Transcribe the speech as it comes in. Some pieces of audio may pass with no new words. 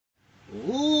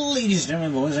Ladies and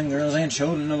gentlemen, boys and girls, and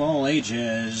children of all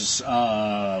ages,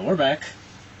 we're back.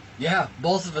 Yeah,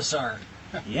 both of us are.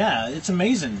 Yeah, it's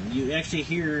amazing. You actually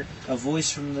hear a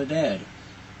voice from the dead.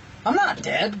 I'm not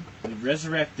dead. We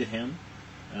resurrected him.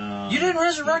 You didn't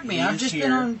resurrect me. I've just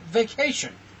been on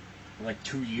vacation. For like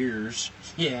 2 years.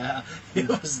 Yeah, it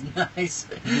was nice.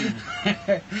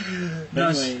 But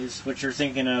anyways, what you're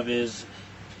thinking of is,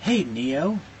 hey,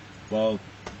 Neo. Well,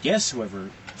 guess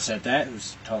whoever said that,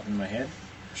 who's talking in my head.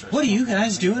 Sure, what are you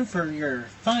guys doing for your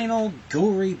final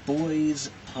Gory Boys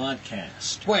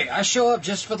podcast? Wait, I show up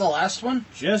just for the last one?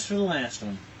 Just for the last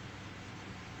one.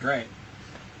 Great.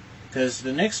 Because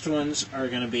the next ones are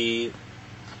going to be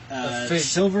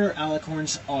Silver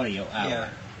Alicorn's Audio Hour,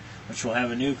 which will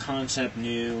have a new concept,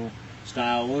 new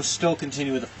style. We'll still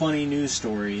continue with the funny news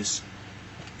stories.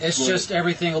 It's just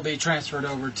everything will be transferred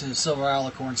over to Silver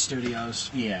Alicorn Studios.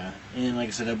 Yeah, and like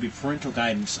I said, there'll be parental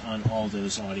guidance on all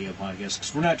those audio podcasts,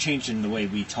 because we're not changing the way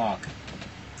we talk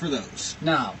for those.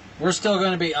 No, we're still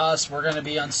going to be us. We're going to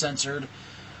be uncensored.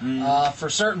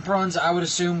 For certain runs, I would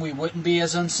assume we wouldn't be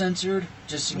as uncensored,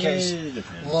 just in case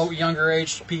younger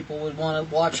aged people would want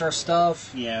to watch our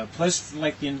stuff. Yeah, plus,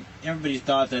 like, everybody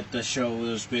thought that the show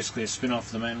was basically a spin-off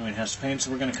of the Matt and Wayne House of Pain,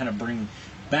 so we're going to kind of bring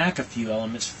back a few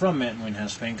elements from Matt and Wayne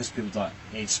House of Pain, because people thought,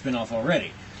 hey, it's spin-off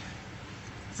already.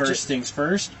 First things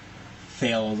first,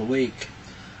 Fail of the Week.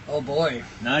 Oh boy.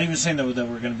 Not even saying that we're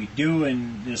going to be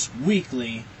doing this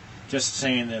weekly, just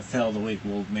saying that Fail of the Week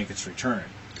will make its return.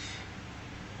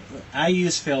 I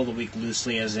use Fail of the Week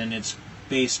loosely, as in it's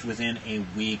based within a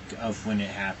week of when it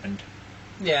happened.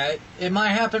 Yeah, it might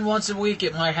happen once a week,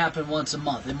 it might happen once a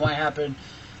month, it might happen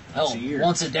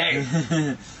once a day.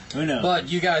 Who knows? But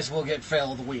you guys will get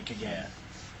Fail of the Week again. Yeah.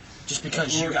 Just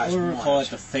because you guys want it. We'll call it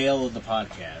the Fail of the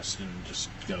Podcast and just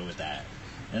go with that.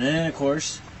 And then, of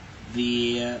course,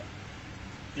 there's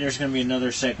going to be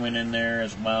another segment in there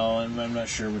as well, and I'm not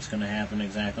sure what's going to happen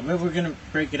exactly. But we're going to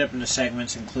break it up into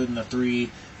segments, including the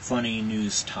 3 funny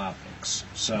news topics.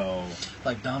 So,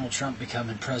 like Donald Trump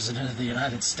becoming President of the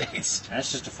United States.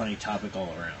 That's just a funny topic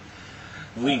all around.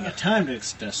 We ain't got time to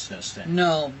discuss that.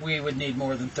 No, we would need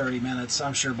more than 30 minutes.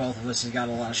 I'm sure both of us have got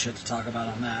a lot of shit to talk about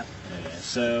on that. Okay,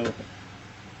 so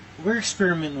we're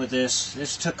experimenting with this.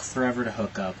 This took forever to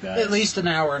hook up, guys. At least an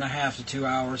hour and a half to 2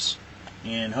 hours.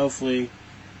 And hopefully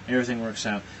everything works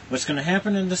out. What's going to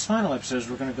happen in this final episode is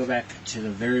we're going to go back to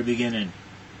the very beginning.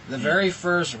 The very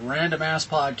first random-ass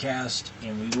podcast.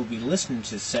 And we will be listening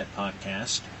to said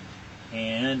podcast.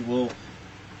 And we'll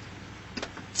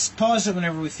pause it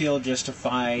whenever we feel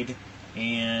justified,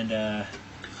 and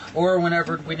or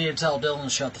whenever we need to tell Dylan to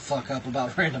shut the fuck up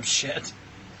about random shit.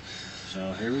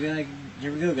 So here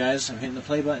we go, guys. I'm hitting the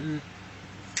play button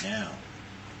now.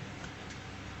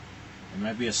 There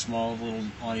might be a small little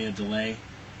audio delay.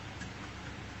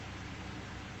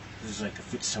 This is like a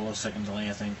 12-second delay,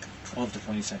 I think. 12 to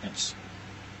 20 seconds.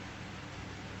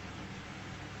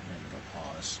 And it'll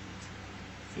pause.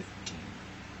 15,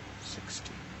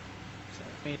 16.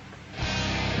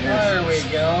 There we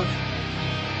go.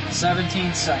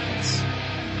 17 seconds.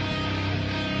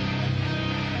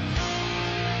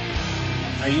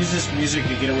 I use this music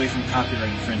to get away from copyright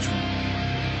infringement.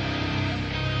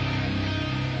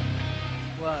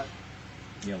 What?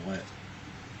 Yeah, what?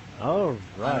 All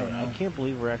right. I can't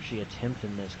believe we're actually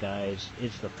attempting this, guys.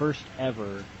 It's the first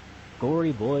ever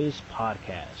Gory Boys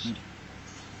podcast.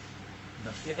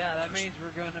 Yeah, that means we're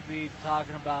going to be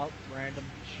talking about random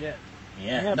shit.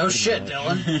 Yeah. No shit,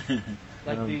 Dylan.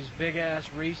 Like these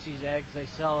big-ass Reese's eggs they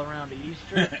sell around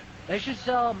Easter. They should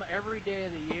sell them every day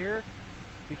of the year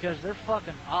because they're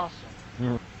fucking awesome.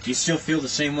 Do you still feel the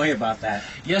same way about that?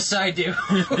 Yes, I do.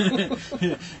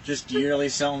 Just yearly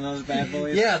selling those bad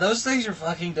boys? Yeah, those things are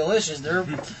fucking delicious. They're,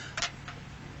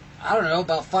 I don't know,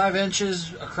 about 5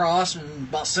 inches across and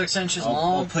about 6 inches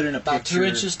long. I'll put in a about picture. 2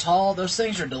 inches tall. Those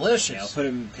things are delicious. Yeah, I'll put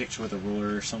in a picture with a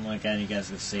ruler or something like that, and you guys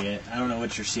can see it. I don't know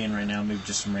what you're seeing right now. Maybe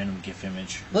just some random GIF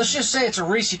image. Let's just say it's a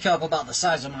Reese cup about the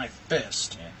size of my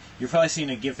fist. Yeah. You're probably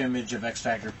seeing a GIF image of X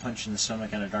Factor punching the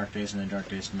stomach out of Dark Days, and then Dark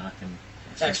Days knocking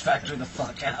X Factor the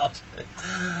fuck out.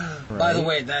 Right. By the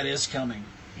way, that is coming.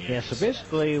 Yeah, so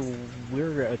basically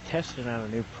we're testing out a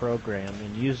new program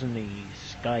and using the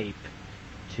Skype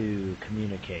to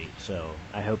communicate. So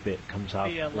I hope it comes out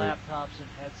via laptops and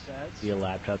headsets. Via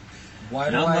laptop.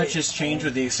 Not much has changed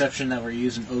with the exception that we're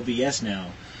using OBS now.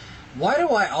 Why do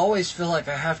I always feel like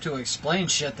I have to explain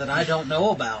shit that I don't know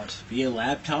about? Via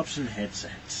laptops and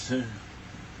headsets.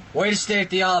 Way to state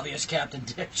the obvious, Captain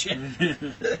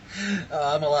Dipshit.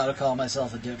 I'm allowed to call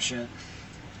myself a dipshit.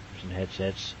 And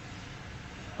headsets.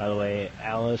 By the way,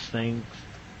 Alice thinks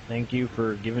thank you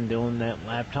for giving Dylan that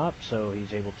laptop so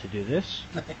he's able to do this.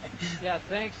 Yeah,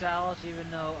 thanks, Alice.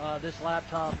 Even though this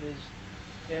laptop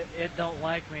it don't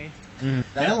like me.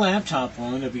 That laptop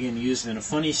will end up being used in a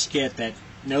funny skit that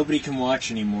nobody can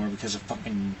watch anymore because of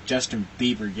fucking Justin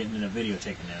Bieber getting in a video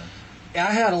taken down.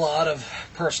 I had a lot of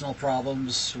personal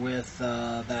problems with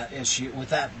that issue, with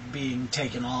that being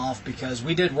taken off, because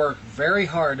we did work very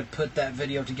hard to put that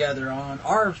video together on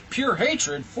our pure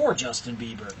hatred for Justin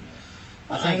Bieber.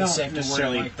 I think it's safe to word it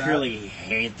necessarily like that. purely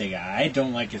hate the guy. I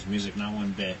don't like his music, not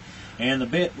one bit. And the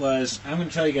bit was, I'm going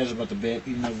to tell you guys about the bit,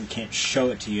 even though we can't show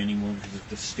it to you anymore because of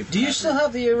the stupid. Do you still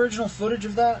have the original footage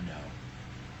of that? No.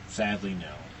 Sadly, no.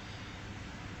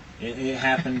 It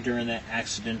happened during that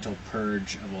accidental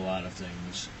purge of a lot of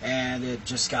things. And it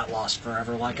just got lost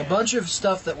forever. Like a bunch of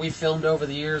stuff that we filmed over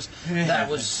the years that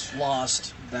was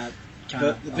lost. That kind But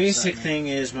of the basic upset me. thing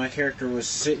is, my character was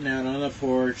sitting out on the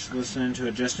porch listening to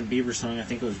a Justin Bieber song. I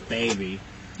think it was "Baby."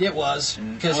 It was,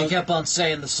 And because he I was- kept on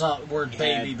saying the word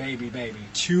baby, Yeah. baby, baby.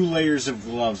 2 layers of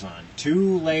gloves on.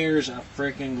 2 layers of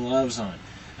freaking gloves on.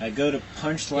 I go to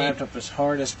punch the laptop as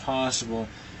hard as possible,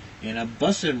 and I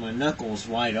busted my knuckles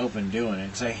wide open doing it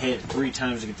because I hit 3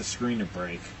 times to get the screen to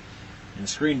break. And the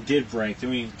screen did break. Then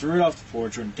we threw it off the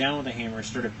porch, went down with a hammer,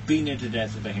 started beating it to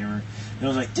death with a hammer. And I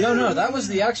was like, No, that was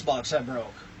the Xbox that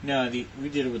broke. No, we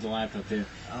did it with the laptop too.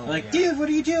 Oh, I'm like, yeah. dude, what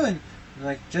are you doing? I'm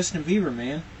like, Justin Bieber,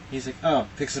 man. He's like, oh,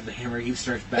 picks up the hammer, he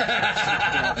starts back.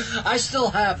 I still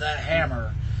have that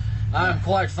hammer. I'm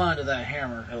quite fond of that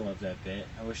hammer. I love that bit.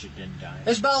 I wish it didn't die.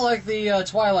 It's about like the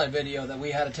Twilight video that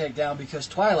we had to take down because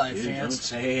Twilight Dude, don't fans.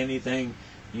 say anything.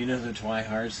 You know the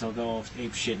Twihards, they'll go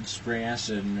ape shit and spray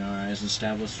acid in our eyes and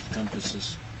stab us with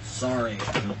compasses. Sorry.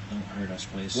 Don't hurt us,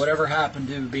 please. Whatever happened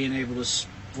to being able to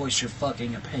voice your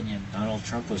fucking opinion? Donald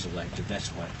Trump was elected, that's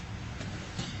what.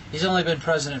 He's only been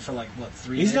president for like, what,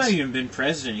 3 days? He's not even been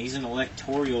president. He's an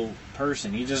electoral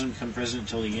person. He doesn't become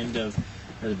president until the end of,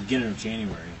 or the beginning of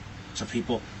January. So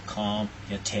people, calm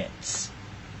your tits.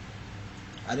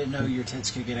 I didn't know your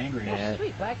tits could get angry. Yeah. Oh,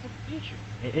 sweet, Back to the Future.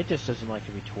 It just doesn't like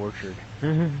to be tortured.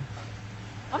 I'm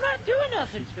not doing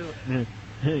nothing to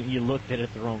it. You looked at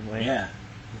it the wrong way. Yeah.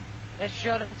 It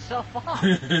shut itself off.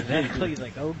 Exactly. He's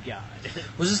like, oh god.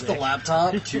 Was this the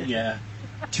laptop? Yeah.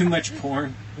 Too much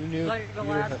porn. Who knew? It's like the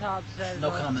laptop says, No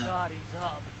oh comment. God, he's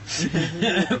up.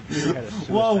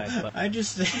 Whoa! I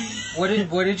just What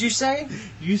did you say?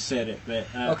 you said it, but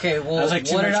Okay, well, I was like,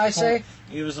 too what did much I porn. say?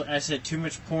 It was. I said too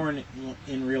much porn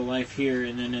in real life here,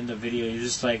 and then in the video, you're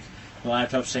just like the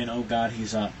laptop saying, "Oh God,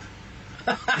 he's up."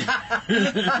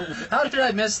 How did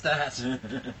I miss that? So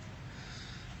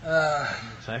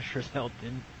I sure as hell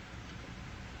didn't.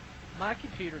 My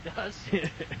computer does.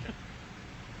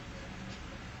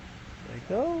 Like,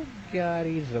 oh god,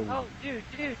 he's a... Oh, dude,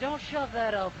 don't shove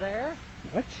that up there.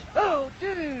 What? Oh,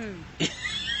 dude.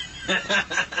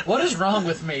 What is wrong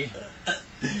with me?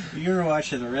 You were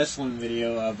watching the wrestling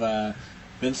video of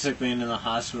Vince McMahon in the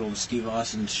hospital with Steve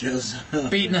Austin shows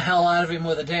up. Beating the hell out of him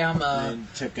with a damn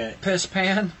and took a piss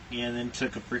pan? then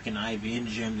took a freaking IV and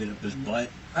jammed it up his butt.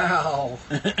 Ow.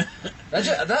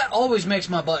 That always makes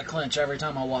my butt clench every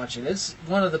time I watch it. It's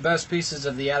one of the best pieces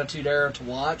of the Attitude Era to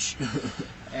watch.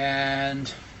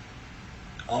 And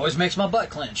always makes my butt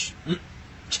clench.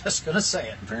 Just gonna say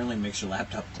it. Apparently makes your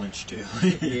laptop clench too.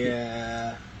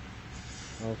 Yeah.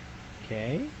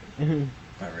 Okay.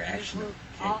 My reaction.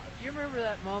 Do you remember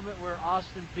that moment where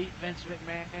Austin beat Vince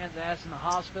McMahon's ass in the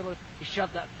hospital? He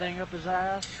shoved that thing up his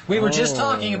ass. We were just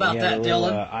talking about yeah, that, the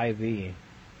little, Dylan. IV.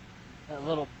 That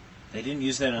little... They didn't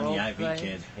use that on the IV thing.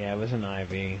 kid. Yeah, it was an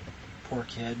IV. Poor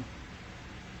kid.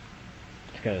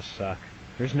 It's gotta suck.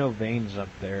 There's no veins up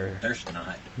there. There's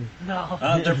not. No.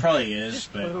 There probably is,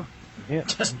 Just but poo. Yeah,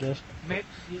 Just- just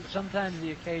Sometimes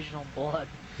the occasional blood.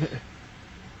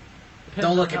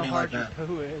 Don't look Depends at on me how like hard your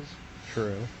poo is.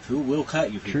 true. who will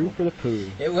cut you? People? True for the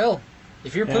poo. It will.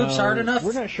 If your poop's hard enough,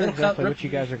 We're not sure it'll exactly rip what you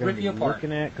guys are going rip to be you apart.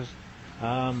 looking at because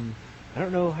I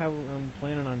don't know how I'm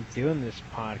planning on doing this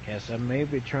podcast. I may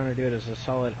be trying to do it as a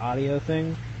solid audio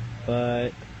thing,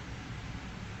 but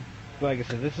like I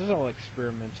said, this is all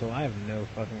experimental. I have no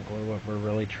fucking clue what we're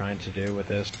really trying to do with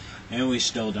this. And we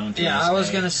still don't. to Yeah, this I was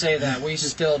day. going to say that. We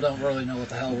still don't really know what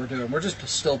the hell we're doing. We're just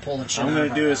still pulling shit I'm out going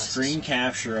of to do our a asses. screen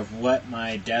capture of what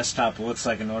my desktop looks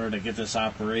like in order to get this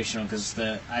operational because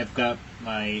I've got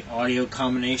my audio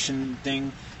combination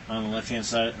thing on the left-hand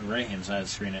side, right-hand side of the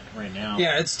screen right now.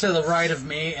 Yeah, it's to the right of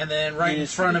me, and then right in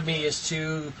It's front of pretty- me is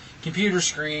 2 computer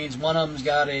screens. One of them's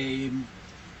got a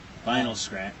Vinyl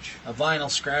scratch. vinyl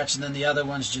scratch, and then the other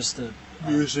one's just a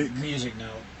Music. music note.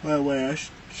 By the way, I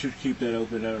should keep that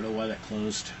open. I don't know why that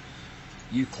closed.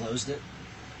 You closed it?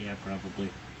 Yeah, probably.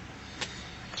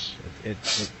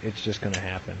 It's just going to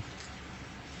happen.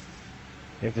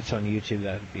 If it's on YouTube,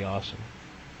 that would be awesome.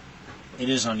 It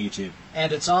is on YouTube.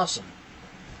 And it's awesome.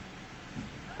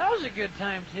 That was a good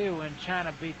time, too, when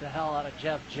China beat the hell out of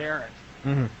Jeff Jarrett.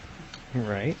 Mm-hmm.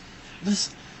 Right.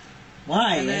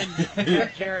 Why? And then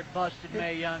Jeff Jarrett busted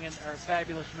Mae Young or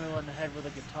Fabulous Moolah in the head with a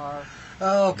guitar.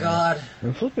 Oh, God.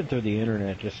 I'm flipping through the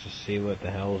internet just to see what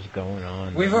the hell's going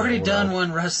on. We've already done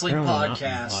one wrestling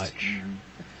podcast. Not much.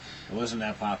 It wasn't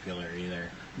that popular either.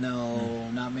 No,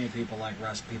 not many people like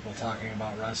people talking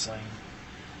about wrestling.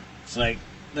 It's like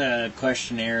the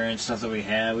questionnaire and stuff that we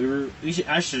had.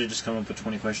 I should have just come up with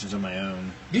 20 questions on my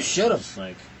own. You should have.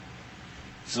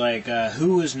 It's like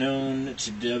who was known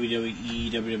to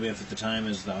WWE, WWF at the time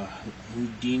as the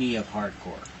Houdini of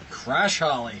hardcore? Crash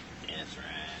Holly. Yeah, that's right.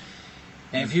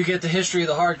 And if you get the history of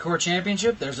the Hardcore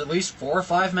Championship, there's at least 4 or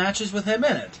 5 matches with him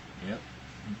in it. Yep.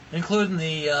 Including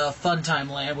the Fun Time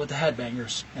Land with the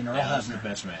Headbangers and Earl Hebner. That was the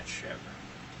best match ever.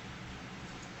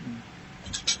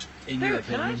 In your Dude,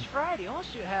 opinion. tonight's Friday. I want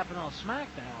to see what happened on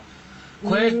SmackDown.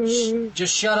 Quit.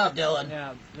 Just shut up, Dylan.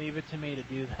 Yeah, leave it to me to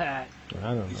do that.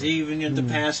 I don't know. See, even in the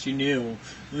past, you knew.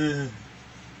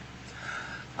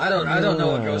 I don't know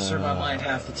what goes through my mind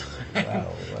half the time.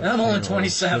 Wow, And I'm only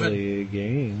 27. Silly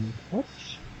game. What?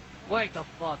 Wake the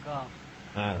fuck up.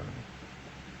 I don't know.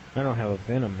 I don't have a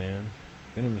Venom, man.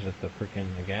 Venom's at the freaking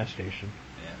gas station.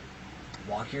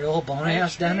 Walk your little bony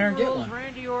ass down there and get Rules, one.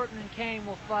 Randy Orton and Kane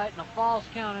will fight in a Falls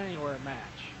Count Anywhere match.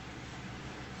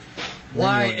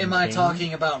 Why Randy am Orton I and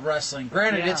talking about wrestling?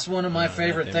 Granted, Yeah. it's one of my No,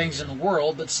 favorite that things in didn't the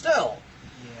world, but still.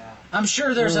 Yeah. I'm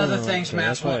sure there's other Oh, things okay,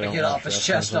 Matt's that's why I wanting to don't get watch off his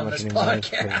wrestling chest so on much this anymore. It's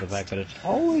because of the podcast. fact that it's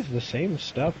always the same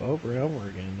stuff over and over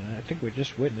again. I think we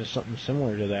just witnessed something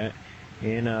similar to that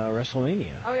in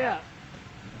WrestleMania. Oh, yeah.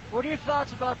 What are your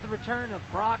thoughts about the return of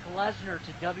Brock Lesnar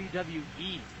to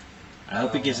WWE? I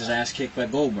hope he gets his ass kicked by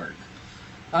Goldberg.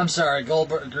 I'm sorry,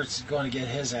 Goldberg's going to get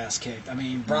his ass kicked. I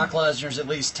mean, Brock Lesnar's at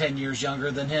least 10 years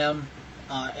younger than him,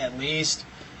 at least,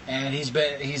 and he's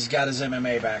got his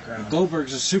MMA background.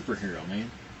 Goldberg's a superhero,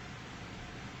 man.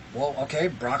 Well, okay,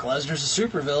 Brock Lesnar's a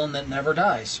supervillain that never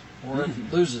dies or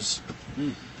loses.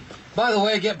 By the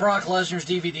way, get Brock Lesnar's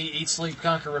DVD, Eat, Sleep,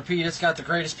 Conquer, Repeat. It's got the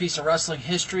greatest piece of wrestling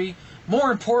history.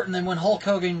 More important than when Hulk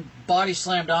Hogan body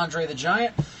slammed Andre the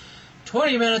Giant.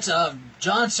 20 minutes of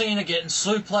John Cena getting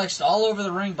suplexed all over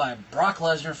the ring by Brock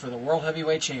Lesnar for the World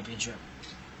Heavyweight Championship.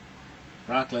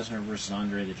 Brock Lesnar versus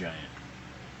Andre the Giant.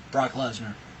 Brock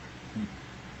Lesnar.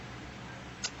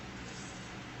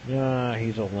 Yeah,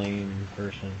 he's a lame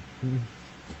person.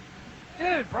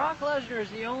 Dude, Brock Lesnar is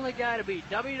the only guy to beat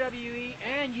WWE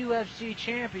and UFC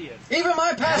champion. Even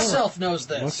my past self knows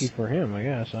this. Lucky for him, I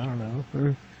guess. I don't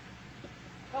know.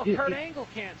 Oh, Kurt Angle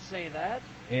can't say that.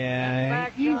 In Yeah,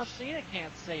 fact, John Cena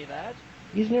can't say that.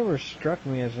 he's never struck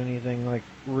me as anything like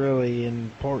really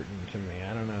important to me.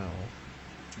 I don't know.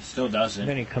 He still doesn't.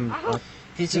 Then he comes.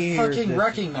 He's he a hears fucking this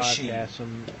wrecking machine. podcast,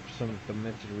 some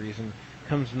demented reason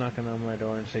comes knocking on my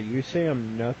door and say, "You say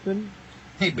I'm nothing."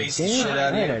 He beats the Damn shit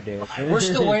out right I of you. do. We're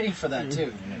still waiting for that,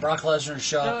 too. Brock Lesnar to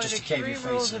show So up just in to cave your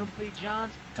Extreme Rules, face in. it'll be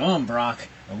John. Come on, Brock.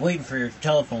 I'm waiting for your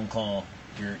telephone call,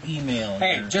 your email.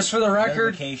 Hey, your just for the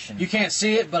record, notification. you can't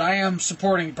see it, but I am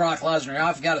supporting Brock Lesnar.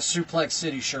 I've got a Suplex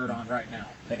City shirt on right now.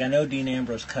 Like, I know Dean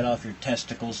Ambrose cut off your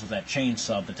testicles with that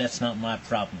chainsaw, but that's not my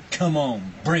problem. Come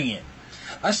on, bring it.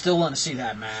 I still want to see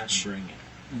that match. Bring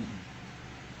it.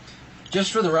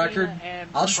 Just for the record, and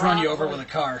I'll just run you Brock over with a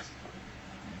car.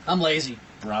 I'm lazy.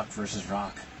 Brock versus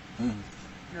Rock. Lesnar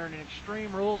in an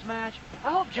Extreme Rules match.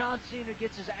 I hope John Cena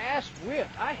gets his ass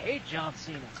whipped. I hate John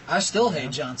Cena. I still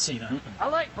hate John Cena. I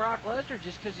like Brock Lesnar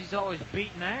just because he's always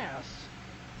beating ass.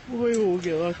 We will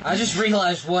get lucky. I just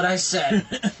realized what I said.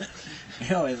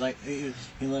 He always he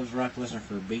loves Brock Lesnar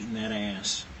for beating that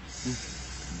ass.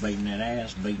 Beating that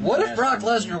ass, beating What that if ass. Brock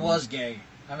Lesnar was gay?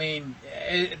 I mean,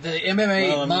 the MMA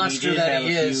Well, I mean, monster he did that have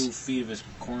he a is. few feet of his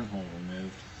cornhole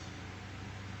removed.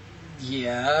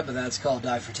 Yeah, but that's called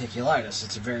diverticulitis.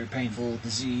 It's a very painful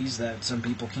disease that some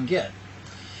people can get.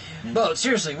 But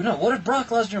seriously, no. What if Brock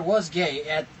Lesnar was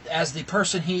gay as the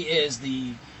person he is?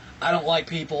 I don't like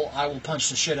people. I will punch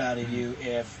the shit out of you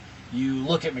if you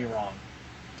look at me wrong.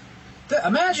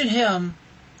 Imagine him.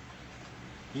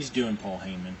 He's doing Paul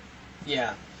Heyman.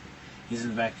 Yeah. He's in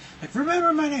the back. Like,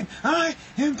 remember my name. I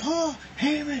am Paul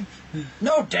Heyman.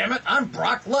 No, damn it. I'm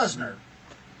Brock Lesnar.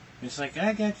 It's like,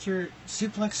 I got your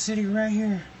Suplex City right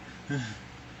here.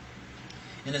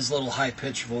 In his little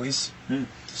high-pitched voice.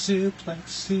 Suplex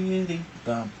City.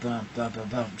 Bum, bum, bum, bum,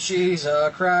 bum. She's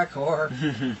a crack whore.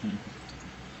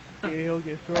 He'll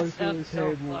get thrown through Sounds his so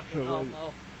head. fucking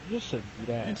homo. Just a beat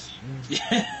ass.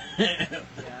 Yeah,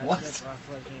 What? Jeff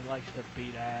Roethlisberger, he likes to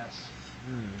beat ass.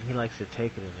 He likes to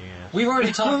take it in the ass. We've already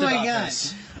Oh talked my about god!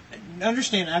 this.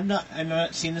 Understand? I've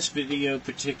not seen this video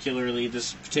particularly,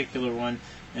 this particular one,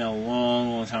 in a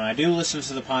long time. I do listen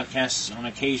to the podcasts on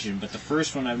occasion, but the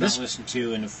first one I've not listened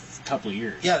to in a couple of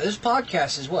years. Yeah, this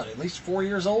podcast is what, at least 4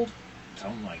 years old?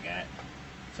 Something like that.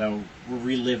 So we're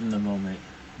reliving the moment,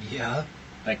 Yeah.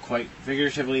 like quite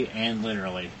figuratively and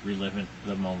literally reliving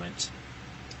the moment.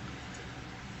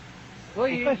 Well,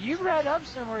 you read up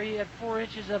somewhere he had 4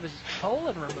 inches of his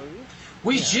colon removed.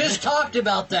 We just talked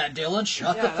about that, Dylan.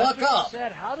 Shut the that's fuck what up. You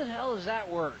said. How the hell does that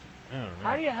work? I don't know.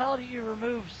 How the hell do you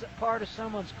remove part of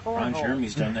someone's colon Ron hole?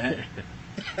 Jeremy's done that.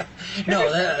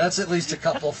 No, that's at least a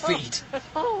couple feet. That's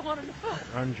all I want to know.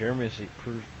 Ron Jeremy's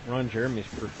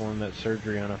performed that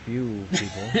surgery on a few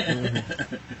people.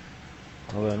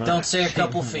 Although not Don't say a the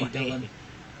couple same feet, way. Dylan.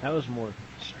 That was more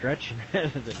stretching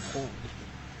than pulling.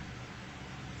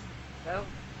 Well,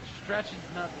 stretching's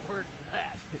not the word for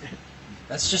that.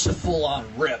 That's just a full-on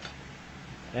rip.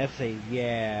 That's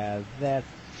that's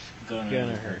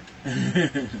Gonna hurt.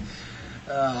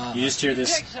 You just hear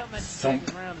this Take something and thump.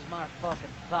 stick it around as my fucking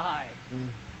thigh.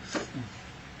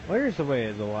 Well, here's the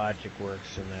way the logic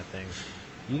works in that thing.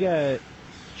 You got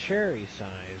cherry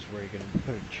size where you can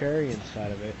put a cherry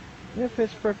inside of it, and it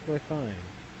fits perfectly fine.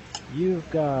 You've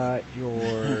got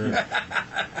your...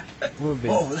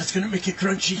 Oh, that's gonna make it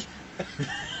crunchy.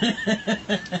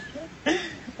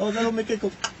 Oh, that'll make it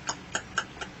go.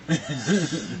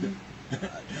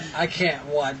 I can't.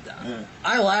 What?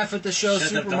 I laugh at the show Shut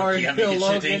Super up, Mario Donkey, I'm making shit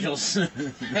Logan. angels.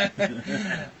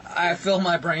 I feel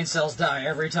my brain cells die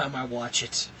every time I watch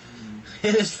it.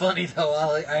 It is funny though.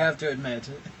 I have to admit.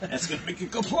 That's gonna make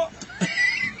it go plop.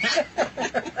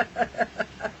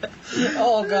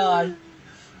 Oh God.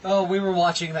 Oh, we were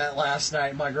watching that last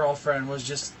night. My girlfriend was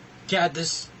just had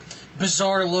this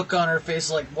bizarre look on her face,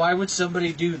 like, why would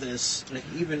somebody do this? Like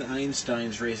even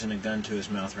Einstein's raising a gun to his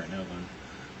mouth right now,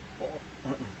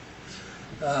 going.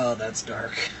 Oh, that's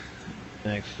dark.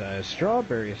 Next size,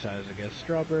 strawberry size, I guess.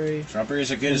 Strawberry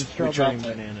Strawberries are good as strawberry and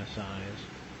chocolate. banana size.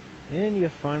 And you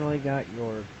finally got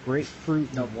your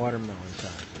grapefruit and watermelon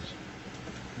sizes.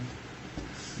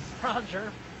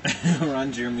 Roger.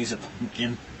 Ron Jeremy's a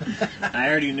pumpkin. I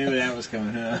already knew that was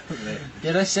coming up. But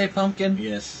Did I say pumpkin?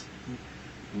 yes.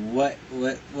 What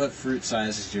fruit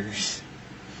size is yours?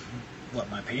 What,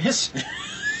 my penis?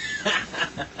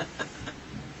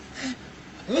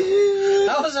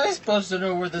 How was I supposed to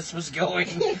know where this was going?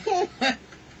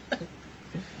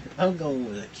 I'm going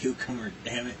with a cucumber.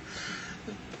 Damn it.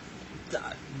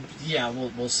 Yeah,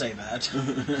 we'll say that.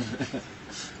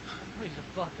 He's a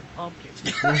fucking pumpkin.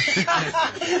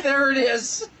 There it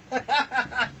is.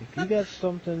 If you got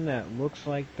something that looks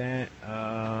like that,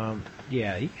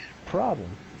 yeah, you got a problem.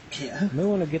 Yeah. You may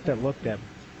want to get that looked at.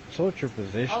 So it's your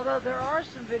position. Although there are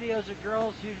some videos of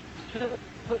girls who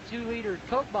put 2-liter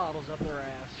Coke bottles up their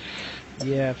ass.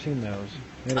 Yeah, I've seen those.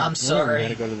 I'm sorry. I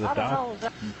had to go to the How the doctor. hell is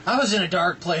that? I was in a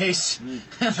dark place.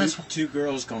 Two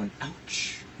girls going,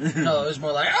 ouch. No, it was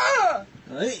more like, ah!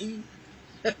 Hey.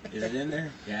 Is it in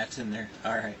there? Yeah, it's in there.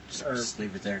 Alright, just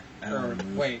leave it there. I don't Or, want to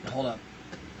move. wait, hold up.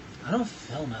 I don't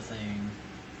feel nothing.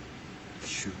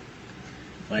 Shoot.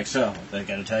 Like so, I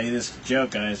gotta tell you this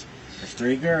joke, guys. There's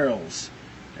 3 girls.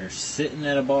 They're sitting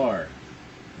at a bar.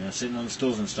 You know, sitting on the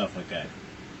stools and stuff like that.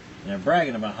 And they're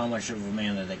bragging about how much of a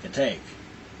man that they could take.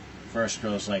 First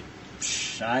girl's like,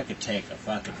 psh, I could take a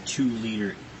fucking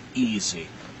 2-liter easy.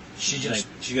 She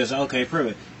goes, okay, prove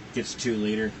it. Gets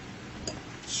 2-liter,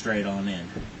 straight on in.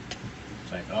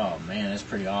 It's like, oh man, that's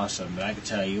pretty awesome. But I could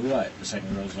tell you what. The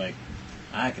second girl's like,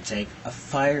 I could take a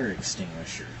fire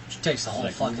extinguisher. She takes the whole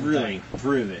Like, fucking really thing.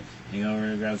 prove it. And you go over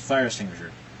and grab a fire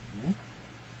extinguisher.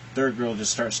 Third girl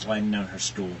just starts sliding down her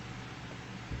stool.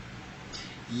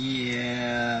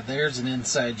 Yeah, there's an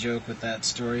inside joke with that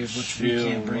story, which we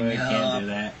can't bring we up. can't do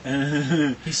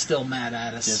that. He's still mad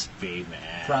at us. Just be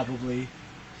mad. Probably.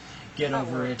 Get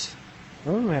over it.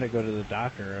 One of them had to go to the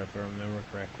doctor, if I remember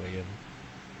correctly,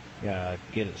 and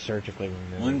get it surgically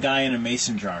removed. One guy in a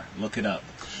mason jar. Look it up.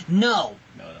 No!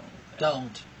 No,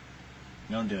 Don't.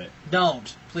 don't do it.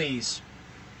 Don't. Please.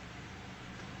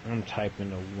 I'm typing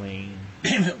to Wayne.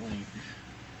 Damn it, Wayne.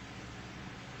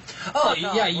 Oh, Fuck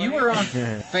off, yeah, you Wayne. were on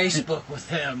Facebook with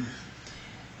him.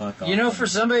 Fuck off. You know, for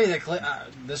somebody that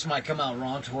this might come out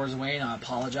wrong towards Wayne, I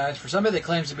apologize. For somebody that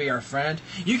claims to be our friend,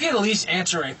 you can at least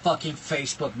answer a fucking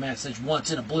Facebook message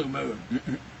once in a blue moon.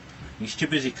 He's too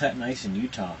busy cutting ice in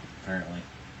Utah, apparently.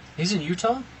 He's in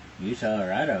Utah? Utah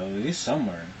or Idaho. He's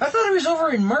somewhere. I thought he was over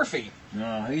in Murphy.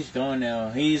 No, he's gone now.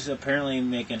 He's apparently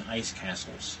making ice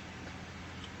castles.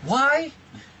 Why?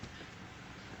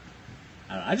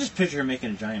 I just picture her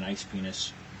making a giant ice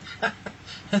penis.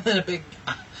 And then a big...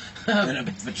 And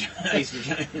a ice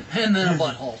vagina. And then a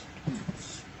butthole.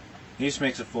 He just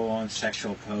makes a full-on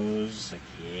sexual pose. Like,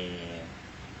 yeah.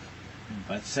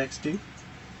 Butt sex, dude?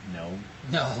 No.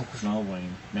 No. No,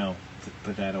 Wayne. No.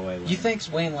 Put that away, Wayne. You think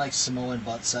Wayne likes Samoan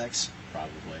butt sex?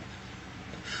 Probably.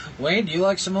 Wayne, do you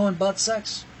like Samoan butt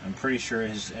sex? I'm pretty sure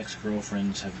his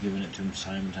ex-girlfriends have given it to him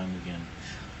time and time again.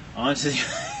 On to the...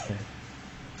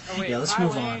 Oh, wait, Yeah, let's hi,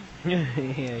 move Wayne.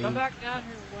 Yeah, Come back down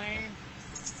here, Wayne.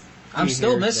 I'm he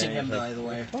still hears missing that, him, he's by the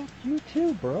way. Fuck you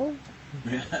too, bro.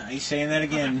 He's saying that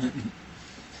again.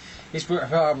 He's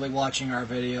probably watching our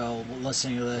video,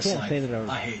 listening to this. Can't Like, say that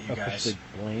I hate you guys. officially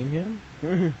blame him.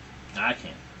 I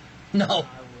can't. No. I wouldn't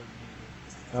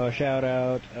Oh, shout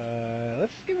out.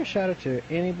 Let's give a shout out to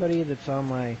anybody that's on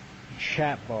my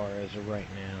chat bar as of right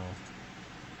now.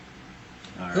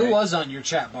 All Who right. was on your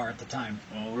chat bar at the time?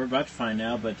 Well, we're about to find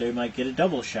out, but they might get a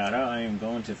double shout out. I am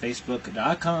going to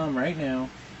Facebook.com right now,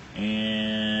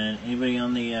 and anybody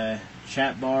on the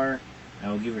chat bar, I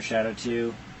will give a shout out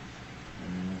to.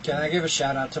 Can I give a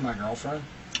shout out to my girlfriend?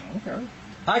 Okay.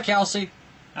 Hi, Kelsey.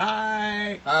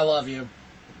 Hi. I love you.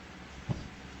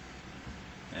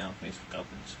 Now Facebook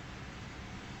opens.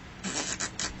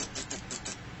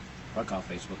 Fuck off,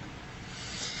 Facebook.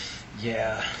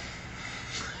 Yeah.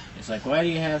 It's like, why do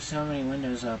you have so many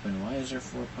windows open? Why is there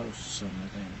 4 posts on the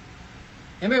thing?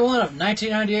 Anybody want a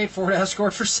 1998 Ford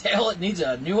Escort for sale? It needs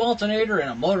a new alternator and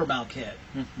a motor mount kit.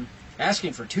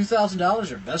 Asking for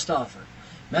 $2,000 or best offer.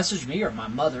 Message me or my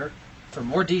mother for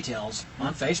more details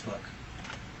on Facebook.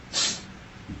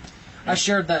 I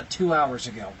shared that 2 hours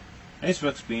ago.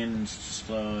 Facebook's being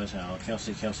slow as hell.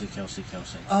 Kelsey.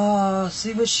 Oh,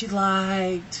 see what she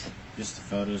liked. Just the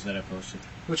photos that I posted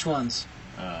Which ones?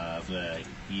 of the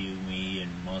you, me,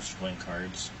 and Monster playing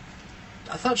cards.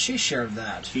 I thought she shared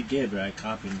that. She did, but I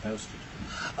copied and posted.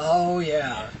 Oh,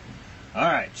 yeah.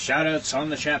 Alright, shoutouts on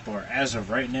the chat board as of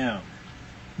right now.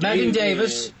 Megan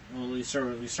Davis. Well, we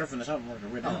start from the top and work our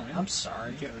way down. Oh, I'm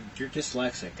sorry. You're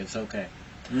dyslexic. It's okay.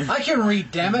 I can read,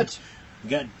 damn it. We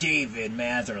got David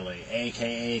Matherly,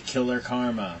 a.k.a. Killer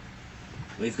Karma.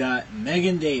 We've got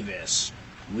Megan Davis.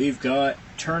 We've got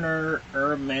Turner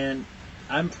Erman.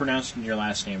 I'm pronouncing your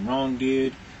last name wrong,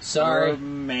 dude. Sorry.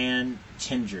 Erman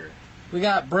Tinger. We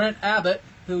got Brent Abbott,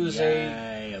 who was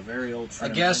a very old a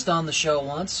friend. guest on the show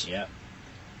once. Yep.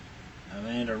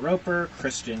 Amanda Roper,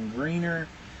 Kristen Greener.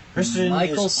 Kristen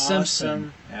Michael is Simpson.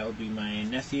 awesome. That would be my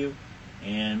nephew.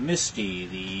 And Misty,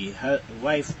 the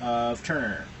wife of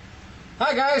Turner.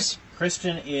 Hi, guys.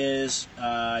 Kristen is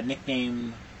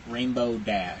nickname Rainbow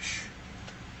Dash.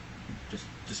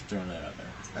 Just throwing that out there.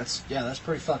 That's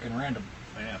pretty fucking random.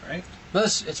 Yeah, right?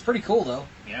 But it's pretty cool, though.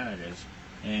 Yeah, it is.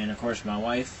 And of course, my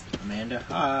wife, Amanda.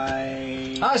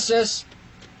 Hi. Hi, sis.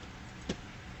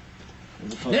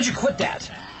 Ninja, quit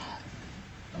that.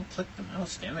 Don't click the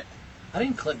mouse, damn it. I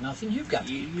didn't click nothing. You've got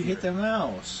You hit the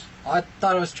mouse. Oh, I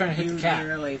thought I was trying to hit You the cat.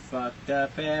 really fucked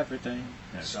up everything.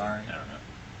 No, Sorry. I don't know.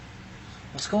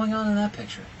 What's going on in that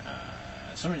picture?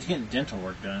 Somebody's getting dental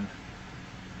work done.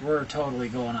 We're totally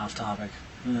going off topic.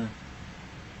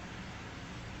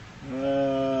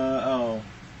 Oh,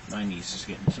 my niece is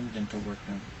getting some dental work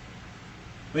done.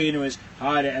 But anyways,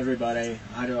 hi to everybody.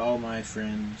 Hi to all my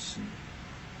friends and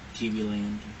TV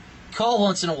Land. Call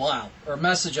once in a while, or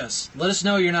message us. Let us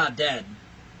know you're not dead.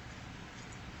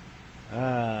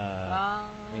 I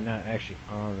mean, not actually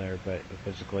on there, but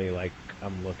physically, like,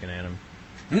 I'm looking at him.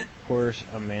 Of course,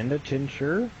 Amanda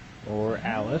Tinscher, or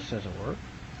Alice, as it were.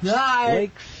 Hi.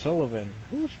 Blake Sullivan.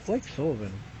 Who's Blake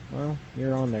Sullivan? Well,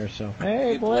 you're on there, so.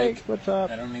 Hey, Blake, what's up?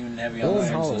 I don't even have you on the Dylan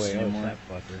friends Holloway, list oh, anymore. that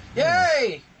fucker.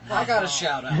 Yay! I got a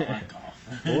shout out.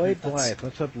 Lloyd Blythe,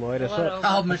 what's up, Lloyd?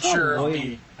 How mature of Lloyd,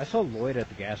 me. I saw Lloyd at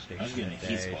the gas station. I was getting a that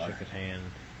day. Heath bar. Shook his hand.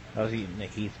 I was eating the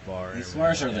Heath bar. These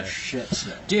bars are the shit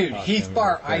still. Dude, Fuck Heath him,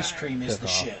 Bar took ice cream is the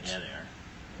off. shit. Yeah, they are.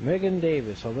 Megan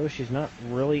Davis, although she's not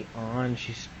really on,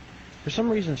 she's for some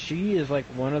reason she is like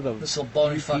one of the This little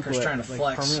bony few people fucker's that, trying to like,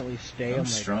 flex. permanently stay I'm on my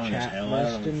strong as chat hell. I don't know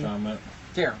list. what you're And talking about.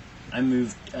 Here. I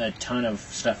moved a ton of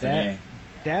stuff today.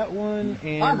 that one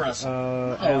and Arm wrestle.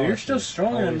 Oh, you're still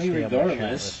stronger than me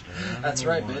regardless. That's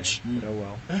right, bitch. But oh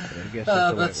well. I guess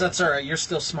that's, the way it That's alright. You're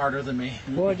still smarter than me.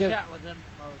 was. Well, I guess, chat with them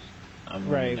most. I'm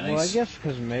right. nice. Well, I guess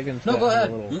because Megan's No, got go her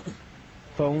ahead. little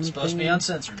phone It's supposed to be thingy,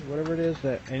 uncensored. whatever it is,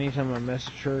 that anytime I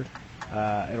message her,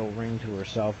 it'll ring to her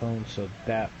cell phone, so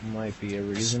that might be a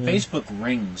reason. Facebook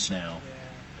rings now.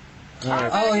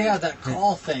 Alright. Oh yeah, that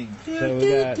call thing. So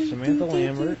we got Samantha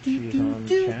Lambert. She's on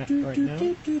chat right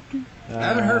now. I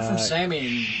haven't heard from Sammy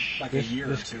in like a year or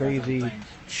this two. crazy I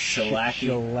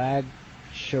don't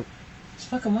think. It's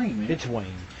fucking Wayne, man. It's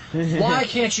Wayne. Why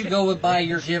can't you go by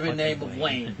your given name of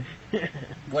Wayne?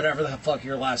 Whatever the fuck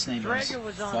your last name is. Dragon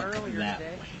was on Fuck earlier that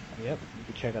today. Wayne. Yep, you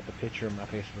can check out the picture on my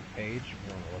Facebook page if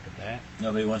you want to look at that.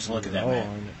 Nobody wants to look at that, Oh, man.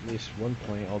 on at least one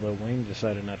point, although Wayne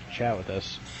decided not to chat with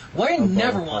us. Wayne Although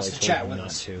never I wants to probably chat told with him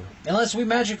us. not to. Unless we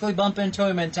magically bump into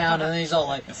him in town and then he's all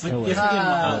like, If we He'll get him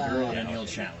Ah. out early, then he'll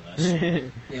chat with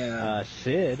us. yeah.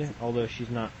 Sid, although she's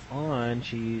not on,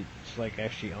 she's like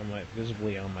actually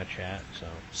visibly on my chat. So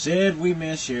Sid, we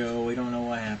miss you. We don't know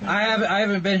what happened. I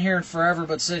haven't been here in forever,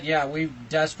 but Sid, yeah, we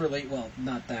desperately, well,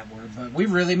 not that word, but we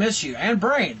really miss you. And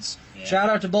Brains. Yeah. Shout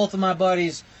out to both of my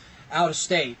buddies out of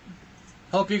state.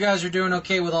 Hope you guys are doing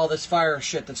okay with all this fire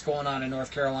shit that's going on in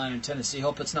North Carolina and Tennessee.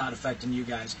 Hope it's not affecting you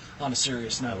guys on a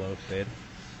serious note. hello, Sid.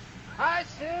 Hi,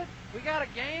 Sid. We got a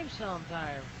game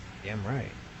sometime. Damn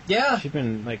right. Yeah. She's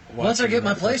been like Once I watching get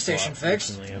my Netflix a lot PlayStation fixed.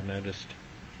 recently, I've noticed.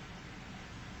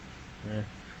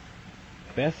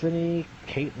 Bethany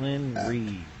Caitlin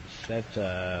Reeves. That's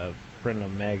a friend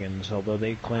of Megan's. Although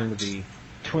they claim to be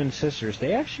twin sisters,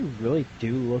 they actually really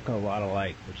do look a lot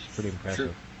alike, which is pretty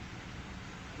impressive.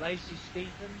 Lacey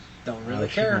Stephens. Don't really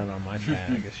She's care. not on my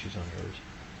chat. I guess she's on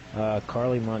yours.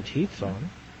 Carly Monteith's on.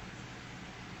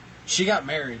 She got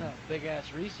married. Oh, big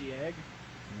ass Reese egg.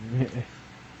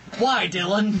 Why,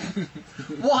 Dylan?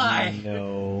 Why?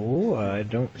 No, I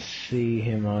don't see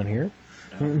him on here.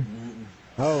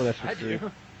 Oh, that's I what you.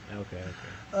 do.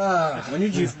 Okay. When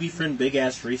did you befriend Big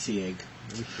Ass Reese Egg?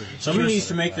 Somebody needs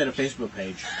to make that a Facebook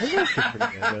page. That's actually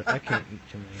pretty good, but I can't eat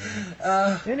too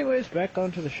many. Anyways, back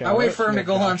onto the show. I wait for them to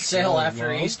go on sale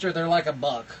after Easter. They're like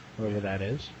 $1. Whoever that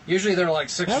is. Usually they're like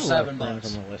 $6 I or have a lot of $7.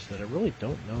 friends on the list that I really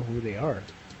don't know who they are,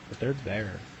 but they're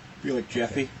there. You're like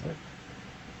Jeffy.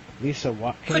 Lisa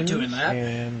Watkins Quit doing that.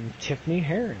 and Tiffany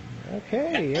Heron.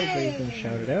 Okay, everybody's been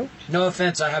shouted out. No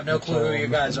offense, I have no That's clue who all you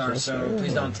I'm guys supposed are, to so say.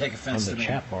 please don't take offense On to the me.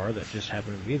 chat bar that just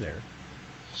happened to be there.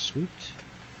 Sweet.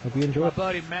 Hope you My enjoy.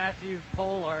 buddy Matthew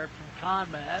Pollard from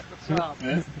Conmat. What's up?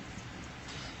 Yeah.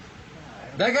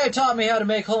 That guy taught me how to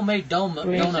make homemade Are you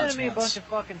donuts sending me a bunch once. of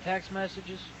fucking text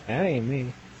messages? That ain't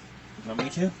me. Want me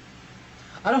to?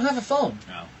 I don't have a phone.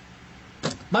 No.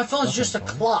 My phone's Fucking just a phone?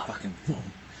 clock. Fucking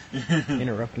phone.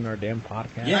 Interrupting our damn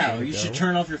podcast. Yeah, There you should go.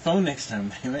 turn off your phone next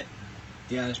time, damn it.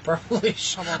 Yeah, it's probably.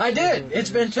 I did. It's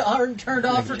been turned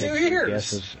off for 2 Take some years.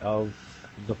 Guesses.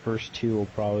 The first two will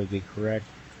probably be correct.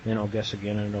 Then I'll guess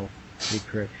again and it'll be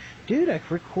correct. Dude, I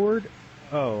record.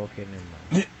 Oh, okay, never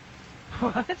mind.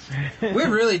 What? We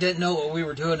really didn't know what we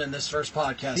were doing in this first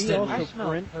podcast, See, did also- we? I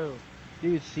smell poo.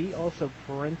 Dude, see also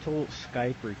parental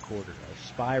Skype recorder, a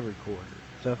spy recorder.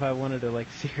 So if I wanted to like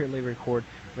secretly record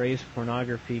Ray's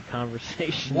pornography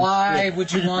conversations. Why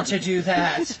would you want to do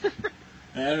that?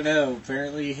 I don't know.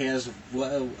 Apparently he has...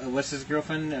 what's his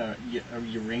girlfriend?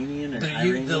 Uranian or The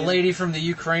Iranian? lady from the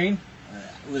Ukraine?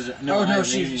 Was it, No,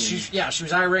 Iranian. she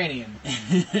was Iranian.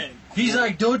 He's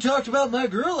like, don't talk about my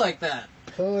girl like that.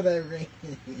 Code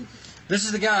Iranian. This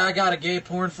is the guy I got a gay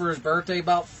porn for his birthday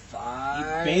about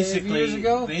 5 years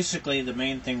ago. Basically, the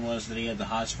main thing was that he had the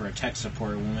hots for a tech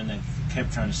support woman that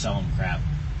kept trying to sell him crap.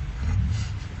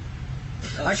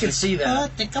 I could see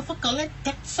that. Thank you for calling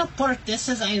tech support. This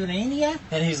is Irania.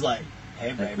 And he's like, hey,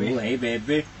 Like, baby. "Ooh, hey,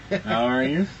 baby. How are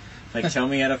you? Like, tell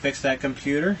me how to fix that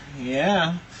computer?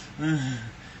 Yeah.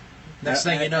 Next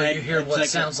thing you know, you hear it's what like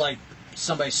sounds like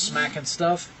somebody smacking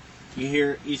stuff. You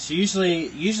hear, it's usually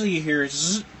you hear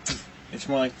zzz. It's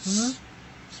more like zzz,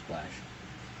 splash.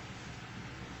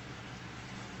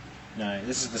 No,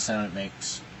 this is the sound it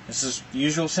makes. This is the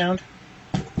usual sound.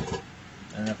 I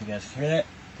don't know if you guys can hear that.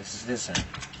 This is this sound.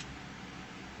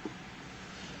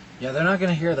 Yeah, they're not going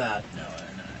to hear that. No,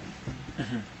 they're not.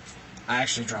 I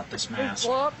actually dropped this mask.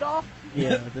 Blow up, doll?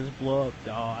 Yeah, this blow up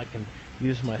doll. I can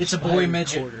use my. It's a spy boy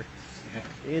midget. recorder.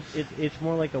 It's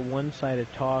more like a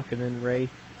one-sided talk, and then Ray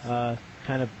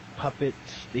kind of puppets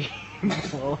the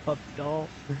blow up doll.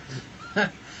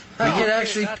 I can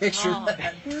actually That's picture wrong.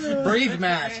 that. Put Breathe your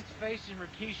match. hands facing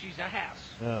Rikishi's ass.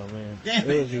 Oh man, Damn it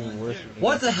it. was even worse. when he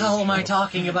What got the to hell Big am I Show.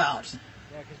 talking about?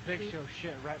 Yeah, because Big Show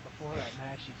shit right before that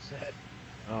match, he said.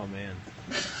 Oh man.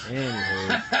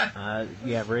 Anyway,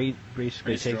 yeah, Ray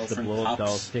basically Ray's takes the girlfriend blow up doll,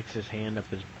 pops. sticks his hand up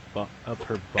up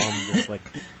her bum, just like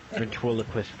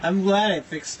ventriloquist. I'm glad I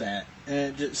fixed that.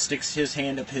 Just sticks his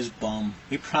hand up his bum.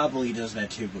 He probably does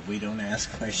that too, but we don't ask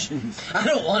questions. I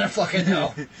don't want to fucking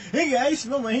know. Hey guys,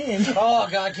 smell my hand. Oh,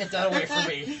 God, get that away from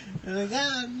me. I'm like,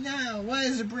 oh no, why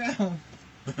is it brown?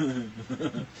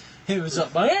 It was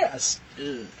up my ass.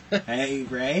 Hey,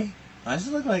 Ray. Why does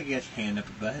it look like you got your hand up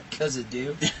your butt? Because it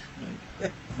do.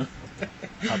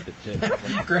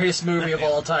 Greatest movie of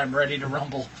all time, Ready to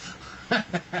Rumble.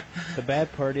 The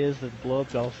bad part is that Blow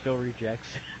Up Doll still rejects.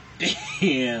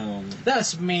 Damn.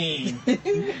 That's mean.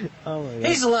 Oh my God.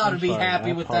 He's allowed to be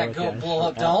happy with that Blow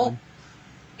Up Doll.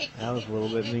 That was a little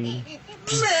bit mean.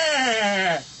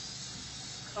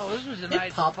 Oh, this was a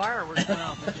nice fireworks went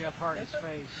off in Jeff Hardy's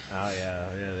face. Oh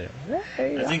yeah.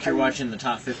 Hey, I think you're watching the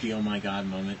top 50 oh my god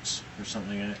moments or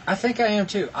something like that. I think I am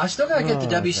too. I still gotta get the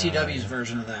WCW's God.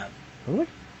 version of that. Really?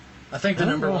 I think the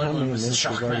number one one was the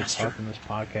Shockmaster. On this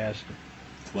podcast.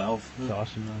 12. It's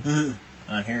awesome though.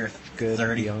 On here, It's good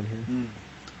 30. to be on here.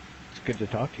 It's good to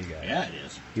talk to you guys. Yeah, it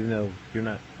is. Even though you're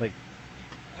not like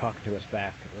talking to us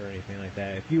back or anything like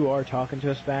that. If you are talking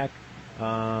to us back,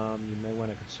 you may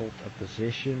want to consult a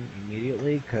physician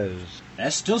immediately, because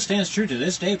that still stands true to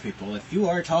this day, people. If you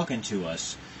are talking to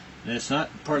us, and it's not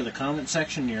part of the comment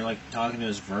section, you're like talking to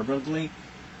us verbally,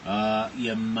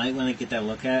 you might want to get that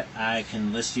look at. I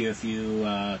can list you a few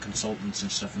consultants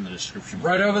and stuff in the description.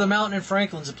 Right over the mountain in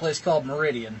Franklin's a place called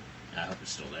Meridian. I hope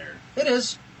it's still there. It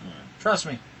is. Trust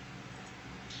me.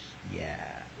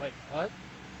 yeah. Wait, what?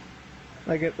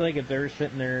 Like if they're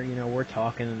sitting there, we're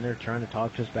talking and they're trying to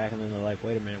talk to us back, and then they're like,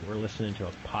 "Wait a minute, we're listening to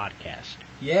a podcast."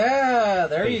 Yeah,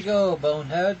 there you go,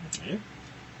 bonehead. Yeah.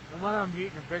 Come on, I'm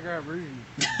eating a bigger Reese.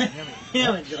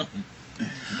 Yeah, John.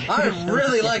 I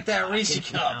really like that Reese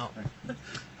cup.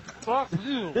 Fuck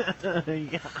you. Yeah.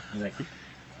 He's like,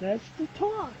 That's the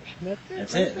talk.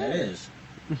 that's it. That is.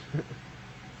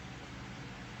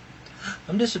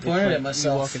 I'm disappointed It's in like you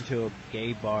walk myself. into a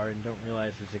gay bar and don't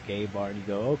realize it's a gay bar, and you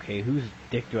go, "Okay, whose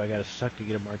dick do I got to suck to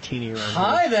get a martini around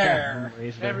Hi here?"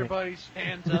 there. Everybody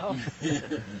stands up.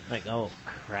 Like, oh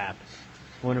crap!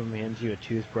 One of them hands you a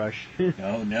toothbrush.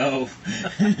 Oh no.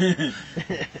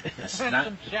 That's not.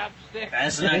 Some chapstick.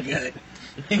 That's not good.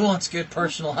 He wants good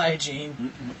personal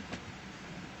hygiene.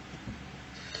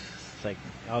 It's like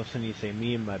all of a sudden you say,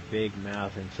 "Me and my big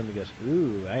mouth," and somebody goes,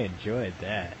 "Ooh, I enjoyed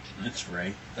that." That's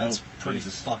right. That's Oh, pretty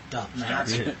Jesus. fucked up, man.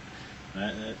 Stop.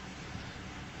 That-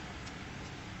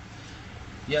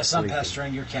 Yes, I'm Creepy.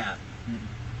 pestering your cat.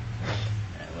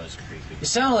 that was creepy. You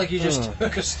sound like you just Oh.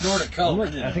 took a snort of I'm coke.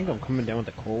 like, I think I'm coming down with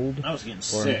a cold, I was getting or I'm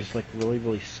sick. just like really,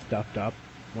 really stuffed up.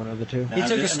 One of the two. He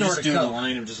took a I'm snort just of doing the coke.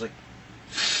 line of just like.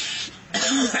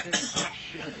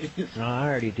 No, I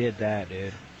already did that,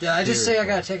 dude. Did I just say I Seriously.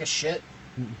 gotta take a shit?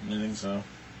 I think so.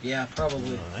 Yeah,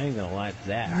 probably. No, I ain't gonna lie to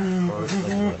that.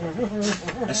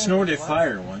 First, I snorted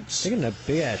fire once. taking a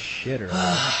big ass shitter.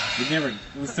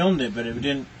 We filmed it, but we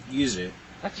didn't use it.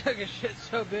 I took a shit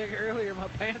so big earlier, my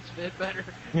pants fit better.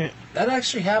 That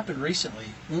actually happened recently.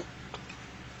 Yeah,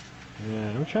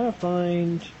 I'm trying to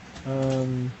find.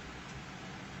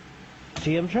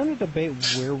 See, I'm trying to debate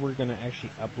where we're gonna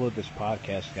actually upload this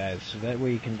podcast, guys, so that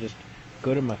way you can just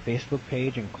go to my Facebook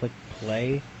page and click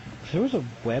play. So there was a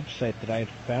website that I had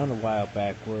found a while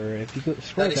back where if you go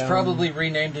scroll That is down, probably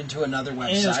renamed into another And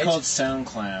it's website. called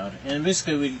SoundCloud. And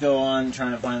basically we'd go on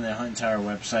trying to find the entire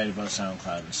website about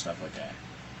SoundCloud and stuff like that.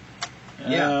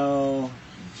 Yeah. Oh,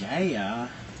 yeah.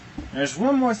 There's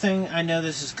one more thing. I know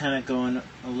this is kind of going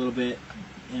a little bit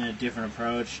in a different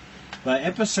approach. But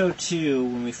episode 2,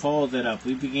 when we followed that up,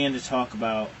 we began to talk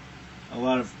about a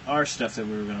lot of our stuff that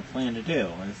we were going to plan to do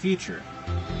in the future.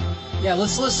 Yeah,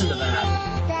 let's listen to that.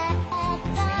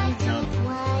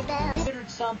 Considered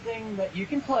something that you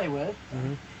can play with,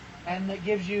 and that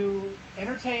gives you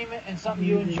entertainment and something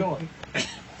you enjoy.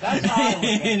 That's how I look at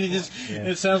And it. it just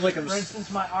it sounds like I'm For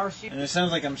instance, my RC. and it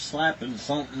sounds like I'm slapping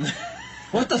something.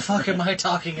 What the fuck am I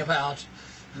talking about?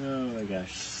 Oh my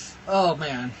gosh, Oh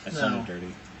man, that no. sounded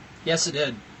dirty. Yes, it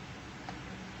did.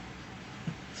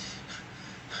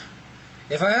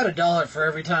 If I had $1 for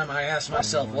every time I asked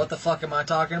myself, what the fuck am I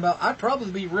talking about, I'd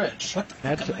probably be rich. What the fuck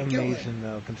That's am I doing? amazing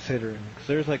though, considering because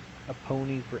there's like a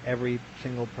pony for every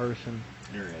single person.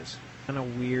 There is. Kind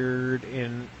of weird,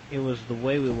 and it was the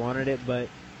way we wanted it, but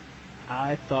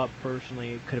I thought personally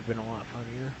it could have been a lot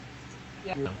funnier.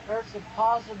 Yeah, Eric, it's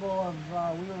possible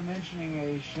of, we were mentioning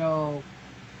a show,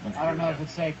 I don't know if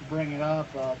it's safe to bring it up,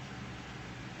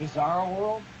 Bizarro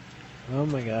World. Oh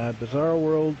my god, Bizarro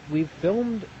World, we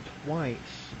filmed twice.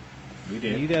 We And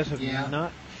did. you guys have Yeah.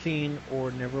 not seen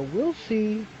or never will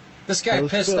see. This guy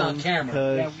those pissed on films camera.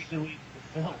 because Yeah, we deleted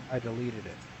the film. I deleted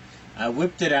it. I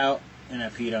whipped it out and I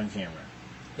peed on camera.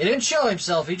 He didn't show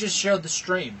himself, he just showed the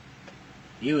stream.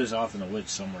 He was off in the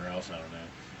woods somewhere else. I don't know.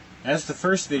 That's the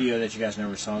first video that you guys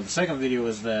never saw. The second video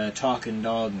was the talking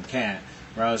dog and cat,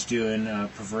 where I was doing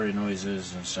perverted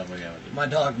noises and stuff like that. My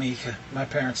dog Mika, my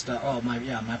parents' dog. Oh my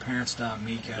parents' dog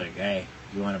Mika. Like, hey,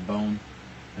 you want a bone?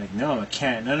 Like, no, I'm a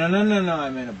cat. No, I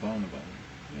meant a bone.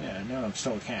 Yeah, no, I'm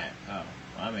still a cat. Oh,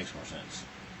 well, that makes more sense.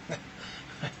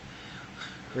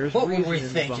 There's what were we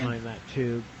reasons thinking behind that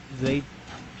too. They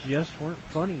just weren't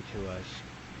funny to us.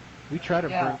 We try to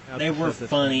bring out they the were stuff that's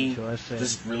funny, to us,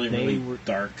 just really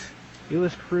dark. It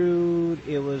was crude.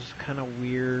 It was kind of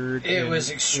weird. It was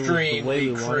extremely the way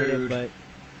we wanted crude. it, but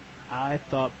I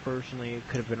thought personally it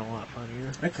could have been a lot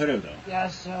funnier. It could have though. Yeah,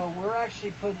 so we're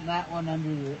actually putting that one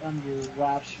under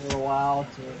wraps for a while.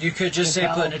 You could just say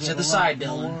putting it to the side,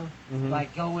 Dylan.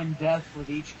 Like go in depth with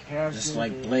each character. Just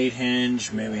like Blade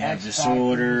Hinge, maybe have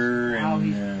Disorder,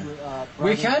 and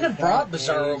we kind of brought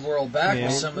Bizarro World back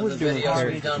with some of the doing videos we've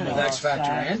character done with development. X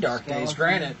Factor and Dark Days.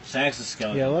 Granted, Sags the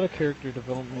Skeleton. Yeah, a lot of character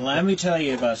development. Let me tell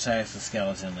you about Sags the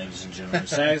Skeleton, ladies and gentlemen.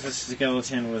 Sags the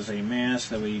Skeleton was a mask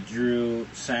that we drew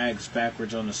Sags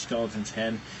backwards on the skeleton's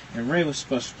head, and Ray was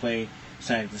supposed to play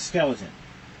Sags the Skeleton.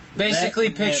 basically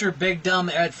picture Big Dumb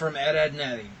Ed from Ed, Edd and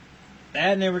Eddy.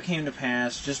 That never came to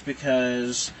pass just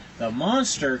because the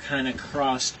monster kind of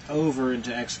crossed over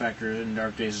into X Factor and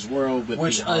Dark Days' world with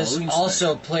Which the Halloween is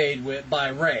also special. played by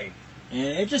Ray.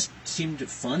 And it just seemed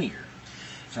funnier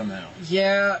somehow.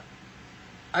 Yeah,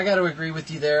 I got to agree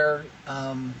with you there.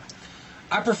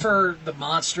 I prefer the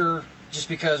monster just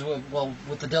because,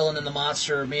 with the Dylan and the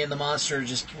monster, me and the monster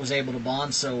just was able to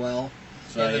bond so well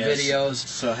in the videos.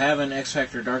 So having X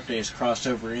Factor Dark Days crossed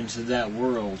over into that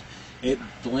world, it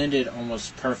blended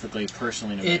almost perfectly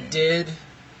personally to me. It did.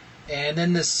 And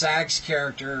then the Sags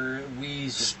character,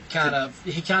 he kind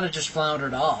of just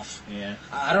floundered off. Yeah.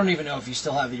 I don't even know if you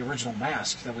still have the original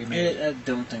mask that we made. I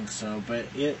don't think so, but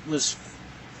it was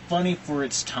funny for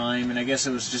its time, and I guess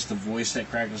it was just the voice that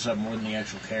cracked us up more than the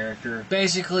actual character.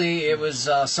 Basically, it was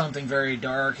something very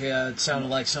dark. Yeah, it sounded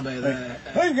like somebody that...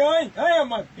 Hey guys, I have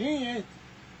my penis.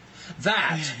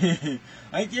 That!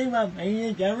 I take my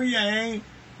penis every day,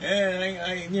 and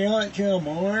I yell it to a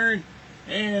board,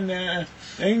 and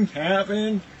things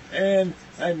happen, and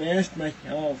I messed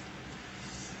myself.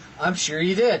 I'm sure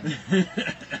you did.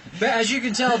 But as you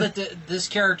can tell, that this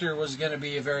character was going to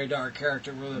be a very dark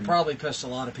character, that probably pissed a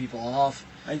lot of people off.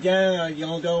 I got a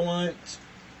dildo once.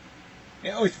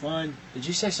 It was fun. Did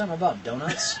you say something about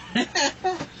donuts?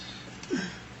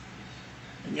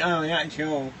 No, not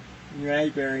so.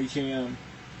 Raspberry jam.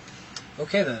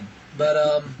 Okay then.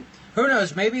 But who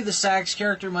knows? Maybe the Sags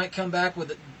character might come back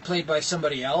with it played by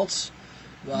somebody else.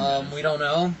 We don't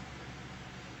know.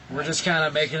 We're just kind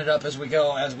of making it up as we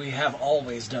go, as we have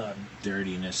always done.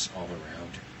 Dirtiness all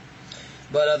around.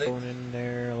 But going in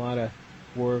there, a lot of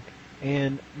work,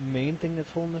 and main thing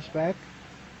that's holding us back,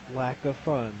 lack of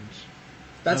funds.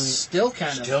 That's still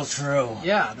kind of still true.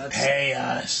 Yeah, that's pay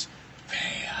us.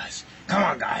 Come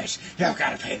on, guys. You've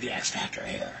got to pay the X Factor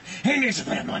here. He needs a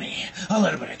bit of money, a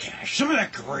little bit of cash, some of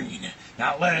that green.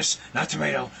 Not lettuce, not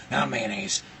tomato, not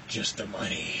mayonnaise, just the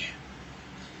money.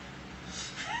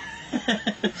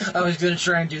 I was going to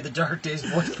try and do the Dark Days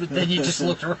voice, but then you just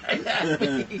looked right at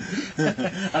me.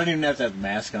 I don't even have to have a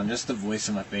mask on. Just the voice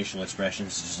and my facial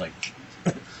expressions is just like...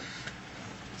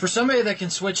 For somebody that can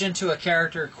switch into a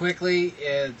character quickly,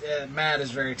 Matt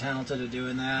is very talented at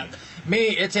doing that.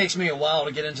 Me, it takes me a while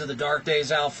to get into the Dark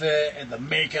Days outfit and the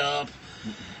makeup.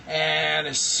 And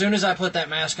as soon as I put that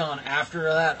mask on after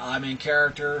that, I'm in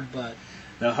character, but...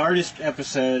 The hardest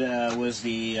episode was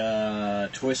the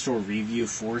Toy Store Review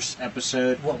Force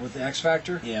episode. What, with the X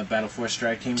Factor? Yeah, Battle Force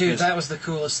Strike Team. Dude, that was the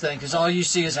coolest thing, because all you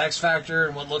see is X Factor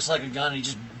and what looks like a gun, and he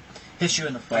just hits you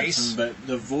in the face. But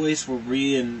the voice where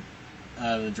Ree and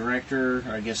the director,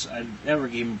 or I guess I never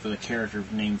gave him for the character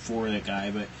name for that guy,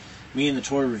 but me and the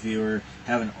toy reviewer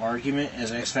have an argument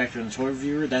as X Factor and the toy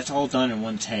reviewer. That's all done in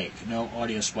one take. No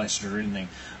audio splices or anything.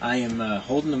 I am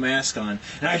holding the mask on,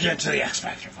 and I get to the X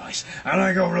Factor voice, and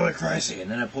I go really crazy, and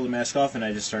then I pull the mask off, and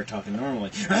I just start talking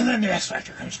normally. And then the X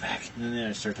Factor comes back, and then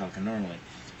I start talking normally.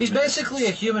 He's basically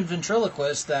a human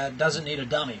ventriloquist that doesn't need a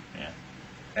dummy. Yeah.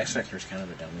 X Factor's kind of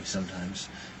a dummy sometimes.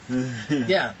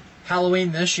 Yeah.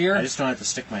 Halloween this year? I just don't have to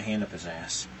stick my hand up his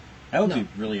ass. That would be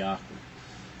really awkward.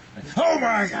 Like, oh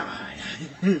my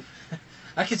god!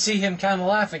 I could see him kind of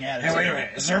laughing at it. Hey, wait a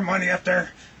minute. Is there money up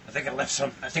there? I think I left the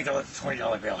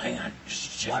 $20 bill. Hang on.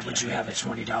 Why would you have a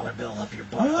 $20 bill up your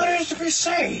butt? I wanted it to be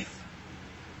safe.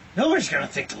 Nobody's gonna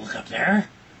think to look up there.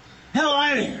 Hell,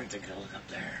 I didn't even think to look up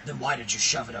there. Then why did you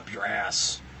shove it up your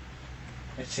ass?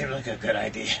 It seemed like a good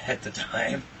idea at the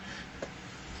time.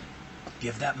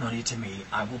 Give that money to me.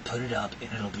 I will put it up, and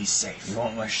it'll be safe. You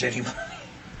want my shitty money?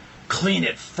 Clean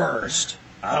it first.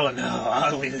 Oh no,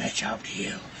 I'll leave that job to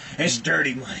you. It's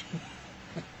dirty money.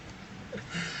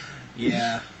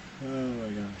 Yeah. Oh my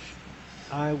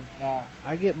gosh.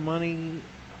 I get money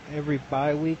every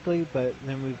bi-weekly, but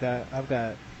then I've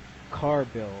got car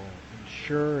bill,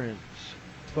 insurance,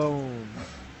 phone.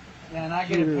 Yeah, and I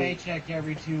get a paycheck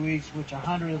every 2 weeks, which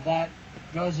 100 of that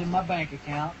goes in my bank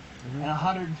account, and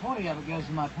 120 of it goes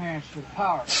to my parents for the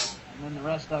power bill, and then the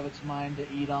rest of it's mine to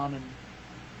eat on. And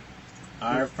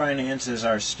our finances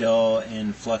are still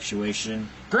in fluctuation.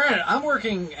 Granted, I'm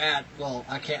working at, well,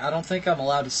 I don't think I'm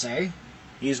allowed to say.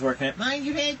 He's working at,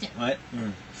 what?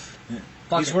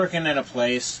 He's working at a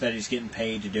place that he's getting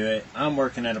paid to do it. I'm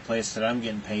working at a place that I'm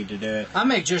getting paid to do it. I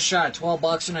make just shy of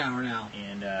 $12 an hour now.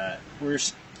 And we're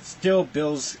still,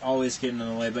 bills always getting in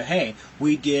the way. But hey,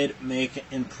 we did make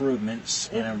improvements,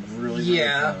 and I'm really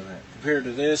proud of that. Compared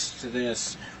to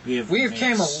this, we have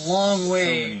came a long way. So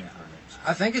many improvements.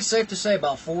 I think it's safe to say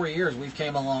about 4 years we've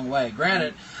came a long way.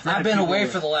 Granted, I've been away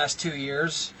for the last 2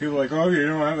 years. People are like, oh, you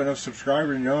don't have enough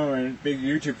subscribers, and big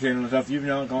YouTube channel and stuff. You've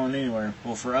not gone anywhere.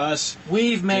 Well, for us,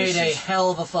 we've made a hell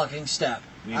of a fucking step.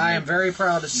 I am very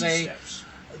proud to say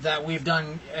that we've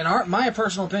done, in my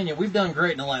personal opinion, we've done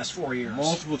great in the last 4 years.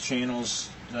 Multiple channels,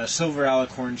 Silver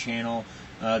Alicorn channel,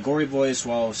 Gory Boys,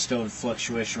 while still in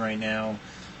fluctuation right now,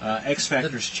 X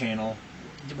Factor's channel.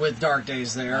 With Dark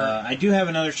Days there. I do have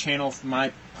another channel, for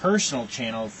my personal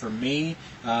channel for me,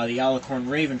 the Alicorn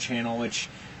Raven channel, which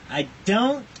I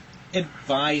don't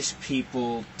advise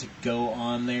people to go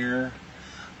on there.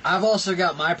 I've also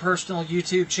got my personal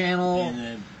YouTube channel.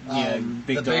 And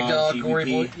Big Dog GBP. Gory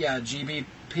Boy,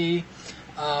 GBP.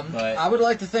 I would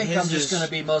like to think I'm just going to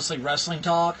be mostly wrestling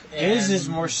talk. His is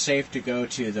more safe to go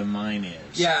to than mine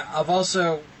is. Yeah,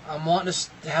 I'm wanting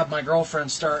to have my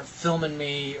girlfriend start filming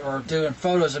me or doing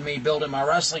photos of me building my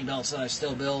wrestling belts that I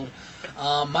still build.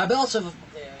 My belts have,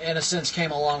 in a sense,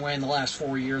 came a long way in the last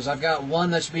 4 years. I've got one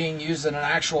that's being used in an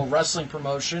actual wrestling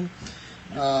promotion.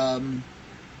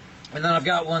 And then I've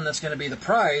got one that's going to be the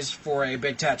prize for a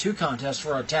big tattoo contest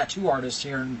for a tattoo artist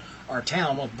here in our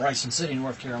town, Bryson City,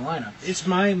 North Carolina. It's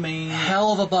my main...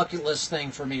 Hell of a bucket list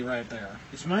thing for me right there.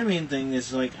 It's my main thing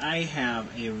is, like, I have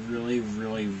a really,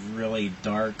 really, really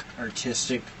dark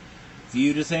artistic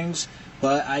view to things,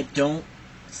 but I don't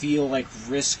feel like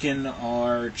risking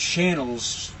our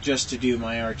channels just to do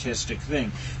my artistic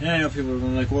thing. And I know people are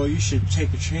going like, well, you should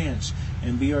take a chance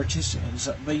and be artistic. And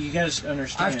so, but you got to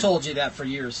understand. I've told you that for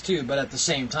years, too, but at the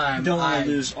same time, don't want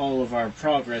to lose all of our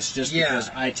progress just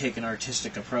because I take an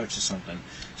artistic approach to something.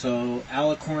 So,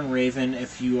 Alicorn Raven,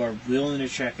 if you are willing to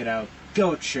check it out,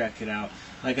 go check it out.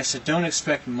 Like I said, don't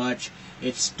expect much.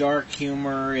 It's dark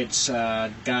humor. It's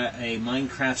got a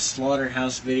Minecraft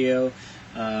Slaughterhouse video.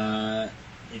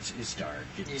 It's dark.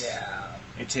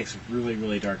 It takes a really,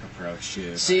 really dark approach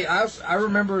to it. See, I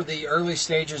remember the early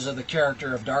stages of the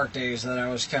character of Dark Days that I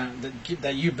was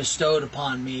that you bestowed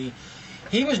upon me.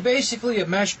 He was basically a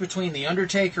mesh between The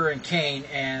Undertaker and Kane,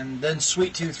 and then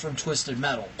Sweet Tooth from Twisted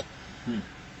Metal.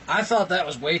 I thought that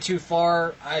was way too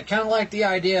far. I kind of like the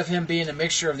idea of him being a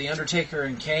mixture of The Undertaker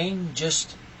and Kane,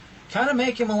 just kind of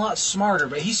make him a lot smarter,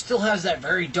 but he still has that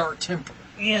very dark temper.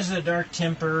 He has a dark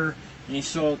temper, and he's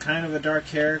still kind of a dark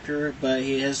character, but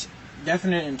he has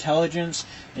definite intelligence,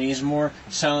 and he's more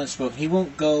silent spoken. He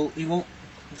won't go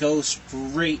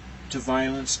straight to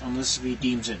violence unless he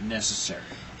deems it necessary.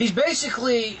 He's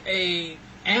basically a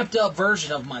amped up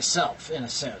version of myself, in a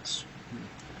sense.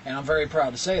 And I'm very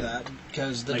proud to say that,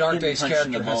 because the Dark Days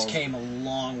character has came a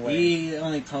long way. He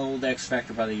only pulled X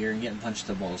Factor by the year, and getting punched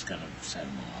in the balls kind of set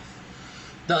him off.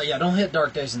 No, yeah, don't hit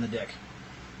Dark Days in the dick.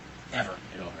 Ever.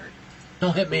 It'll hurt.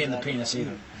 Don't hit me in the penis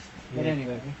either. But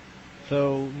anyway.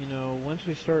 So, once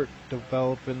we start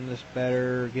developing this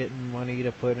better, getting money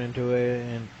to put into it,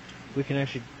 and we can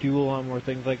actually do a lot more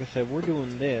things. Like I said, we're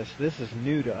doing this. This is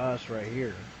new to us right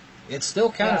here. It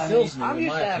still kind of feels new, I'm in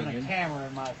used my to having opinion. a camera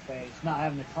in my face, not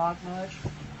having to talk much.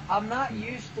 I'm not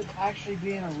used to actually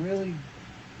being a really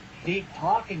deep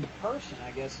talking person,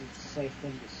 I guess it's a safe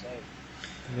thing to say.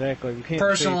 Exactly. We can't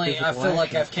Personally, I feel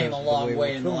like I've came came a long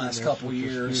way in the last couple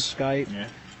years. Use Skype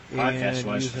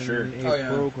Podcast-wise, for sure. And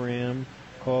a program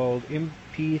called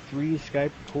MP3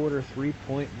 Skype Recorder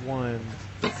 3.1.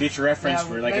 Future reference,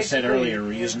 like I said earlier,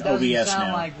 we're using OBS now. It doesn't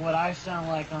sound like what I sound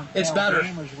like on It's better.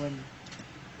 Gamers when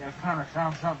it kind of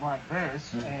sounds something like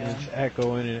this. And it's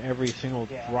echoing in every single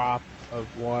drop of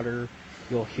water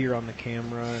you'll hear on the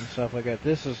camera and stuff like that.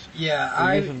 This is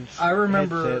I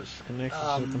remember connected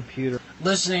to the computer.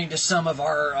 Listening to some of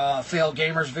our failed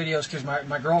gamers videos because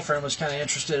my girlfriend was kind of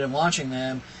interested in watching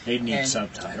them. They need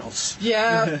subtitles.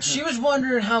 Yeah, she was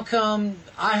wondering how come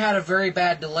I had a very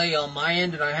bad delay on my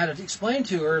end, and I had to explain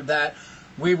to her that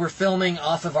we were filming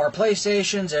off of our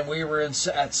PlayStations, and we were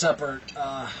at separate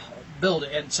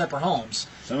separate homes.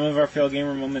 Some of our failed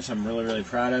gamer moments I'm really, really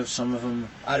proud of. Some of them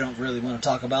I don't really want to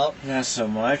talk about. not so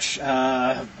much.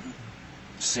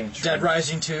 Saints Row. Dead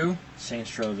Rising 2.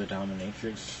 Saints Row the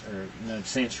Dominatrix, or no,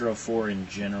 Saints Row 4 in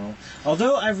general.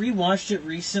 Although I rewatched it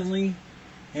recently,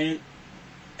 and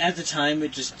at the time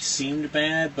it just seemed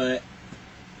bad, but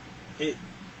it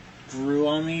grew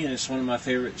on me, and it's one of my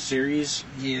favorite series.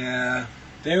 Yeah.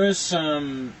 There was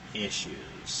some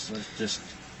issues. Let's just...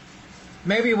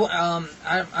 Maybe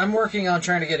I'm working on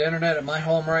trying to get internet at my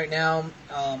home right now.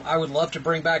 I would love to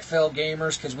bring back Failed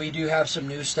Gamers because we do have some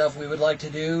new stuff we would like to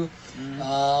do.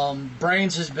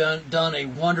 Brains has done a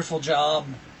wonderful job.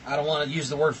 I don't want to use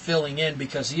the word filling in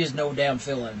because he is no damn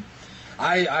fill-in.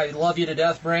 I love you to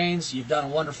death, Brains. You've done a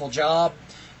wonderful job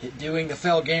doing the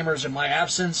Failed Gamers in my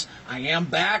absence. I am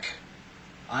back.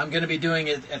 I'm going to be doing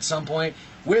it at some point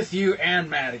with you and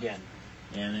Matt again.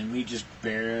 And then we just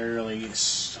barely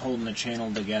holding the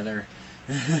channel together.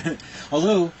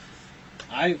 Although,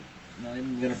 I'm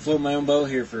going to float my own boat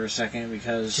here for a second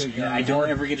because I don't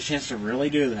ever get a chance to really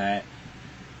do that.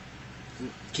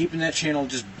 Keeping that channel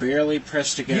just barely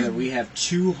pressed together, we have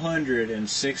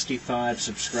 265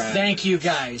 subscribers. Thank you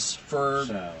guys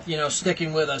for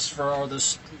sticking with us for all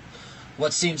this,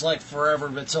 what seems like forever,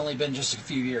 but it's only been just a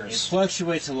few years. It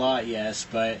fluctuates a lot, yes,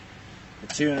 but...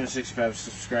 With 265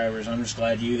 subscribers, I'm just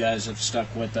glad you guys have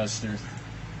stuck with us through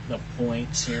the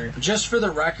points here. Just for the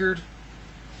record,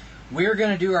 we're going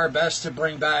to do our best to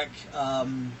bring back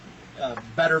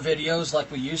better videos like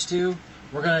we used to.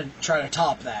 We're going to try to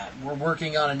top that. We're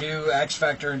working on a new X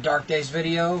Factor and Dark Days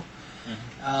video.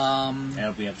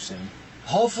 That'll be up soon.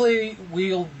 Hopefully,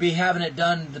 we'll be having it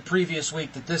done the previous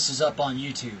week that this is up on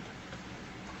YouTube.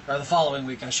 Or the following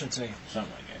week, I should say.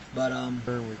 Something like that. But,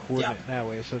 we're recording it that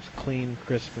way, so it's clean,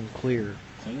 crisp, and clear.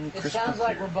 It sounds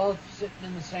like we're both sitting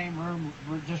in the same room,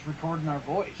 we're just recording our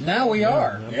voice. Now we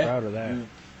are. I'm proud of that.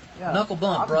 Yeah. Knuckle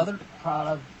bump, brother. Proud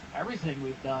of everything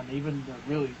we've done, even the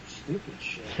really stupid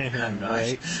shit. I'm not.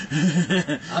 Right.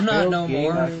 I'm not no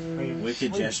more.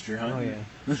 Wicked gesture, huh? Oh, yeah.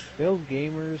 Failed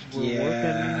Gamers, we're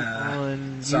working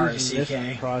on using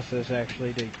this process,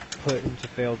 actually, to put into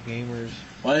Failed Gamers.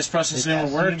 Well, this process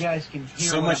never worked. You guys can hear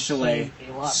so much delay.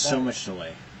 so much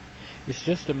delay. It's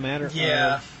just a matter of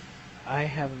I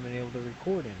haven't been able to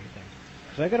record anything.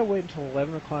 Because I got to wait until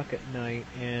 11 o'clock at night,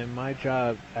 and my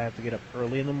job, I have to get up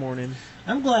early in the morning.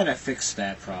 I'm glad I fixed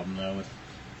that problem, though.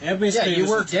 You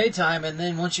work daytime, and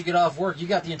then once you get off work, you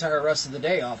got the entire rest of the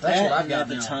day off. That's what I've got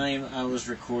now. At the time, I was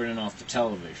recording off the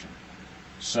television.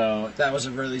 So that was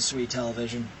a really sweet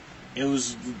television. It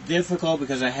was difficult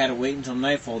because I had to wait until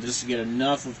nightfall just to get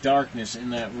enough of darkness in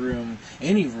that room,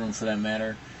 any room for that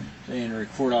matter, and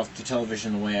record off the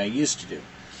television the way I used to do.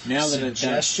 Now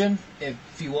Suggestion, if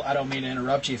you, I don't mean to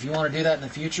interrupt you, if you want to do that in the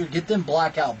future, get them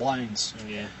blackout blinds.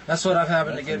 Yeah. That's what I've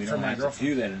happened to get from my girlfriend. To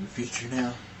do that in the future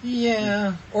now.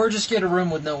 Yeah, or just get a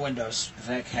room with no windows.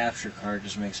 That capture card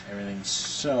just makes everything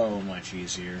so much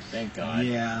easier. Thank God.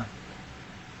 Yeah.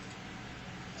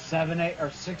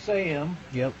 6 a.m.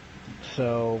 Yep.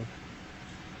 So,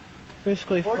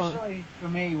 basically, fortunately for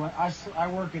me, when I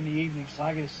work in the evening, so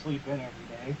I get to sleep in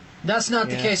every day. That's not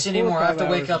the case anymore. I have to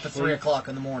wake up at 3 o'clock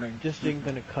in the morning. Just ain't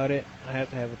gonna cut it. I have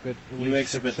to have a good. You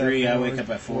wake up at 3. I wake up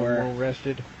at 4. More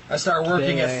rested. I start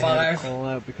working at 5. I had to call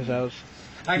out because I was.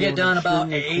 I get done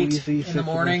about 8 in the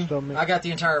morning. I got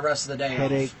the entire rest of the day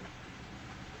headache.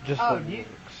 off. Just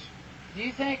do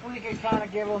you think we could kind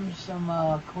of give them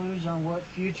some clues on what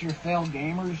future Failed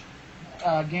Gamers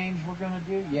games we're going to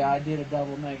do? Yeah, I did a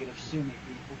double negative. Sue me,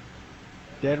 people.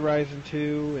 Dead Rising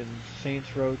 2 and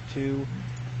Saints Row 2.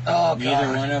 Oh,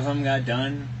 neither one of them got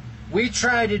done. We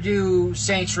tried to do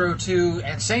Saints Row 2,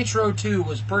 and Saints Row 2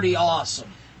 was pretty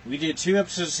awesome. We did 2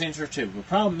 episodes of Saints Row 2. The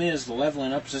problem is the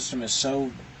leveling up system is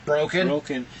so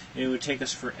broken, it would take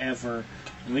us forever.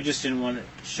 And we just didn't want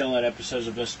to shell out episodes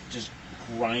of us just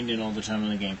grinding all the time in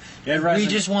the game. We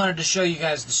just wanted to show you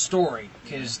guys the story,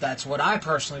 because that's what I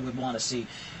personally would want to see.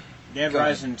 Dead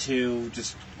Rising 2,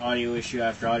 just audio issue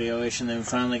after audio issue, and then we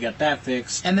finally got that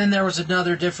fixed. And then there was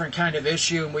another different kind of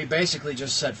issue, and we basically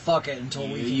just said, fuck it, until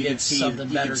we can get something better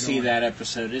going. You can see that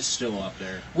episode. It's still up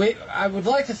there. I would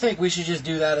like to think we should just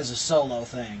do that as a solo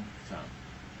thing.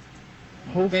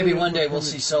 So. Maybe one day we'll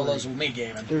see solos with me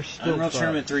gaming. Unreal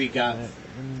Tournament 3 got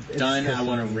done. I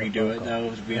want to redo it,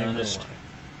 though, to be honest.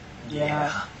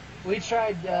 Yeah. We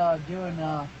tried doing...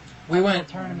 we went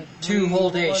 2 whole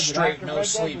days straight, no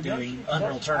sleep, doing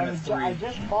Unreal Tournament 3. I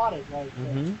just bought it right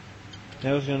there.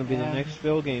 That was going to be the next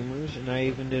Failed Gamers, and I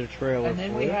even did a trailer. And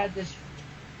then we had this.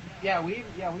 Yeah, we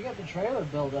got the trailer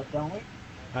build up, don't we?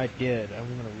 I did. I'm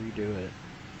gonna redo it.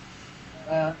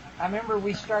 I remember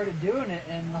we started doing it,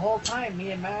 and the whole time,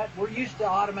 me and Matt, we're used to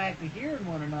automatically hearing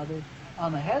one another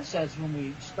on the headsets when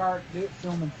we start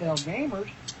filming failed gamers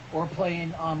or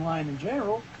playing online in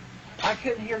general. I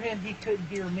couldn't hear him; he couldn't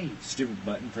hear me. Stupid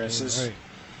button presses. Right.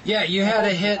 Yeah, you had to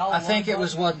hit, I think it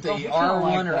was what, the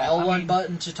R1 or L1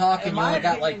 button to talk, and you only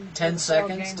got like 10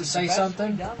 seconds to say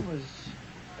something? The best thing done was,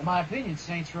 in my opinion,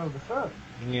 Saints Row the Third.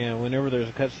 Yeah, whenever there's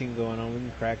a cutscene going on, we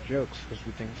can crack jokes because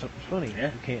we think something's funny. Yeah.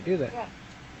 We can't do that. Yeah.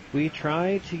 We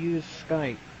tried to use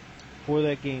Skype for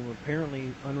that game.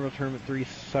 Apparently, Unreal Tournament 3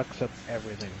 sucks up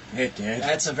everything. It did.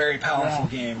 That's a very powerful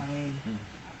game. I mean,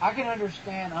 I can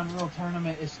understand Unreal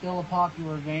Tournament is still a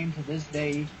popular game to this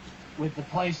day, with the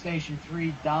PlayStation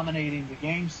 3 dominating the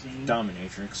game scene.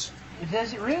 Dominatrix.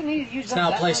 Does it really need to use It's up now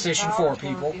that much PlayStation power 4, to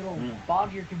people. It'll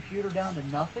bog your computer down to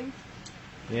nothing.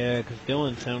 Yeah, because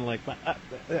Dylan sounded like...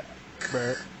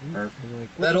 Burp.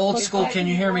 That old school "can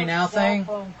you hear me now" thing?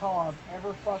 Cell phone call I've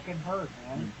ever fucking heard,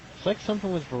 man. It's like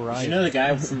something with Verizon. Did you know the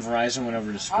guy from Verizon went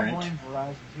over to I Sprint? blame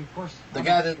Verizon too. Of course. The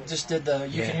guy that just did the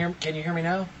can you hear me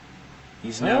now?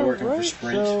 He's now working for Alright,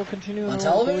 Sprint. So continuing On our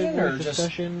television, Boy or Voice just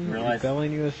discussion, real life?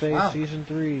 Rebellion USA Wow. Season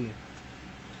 3.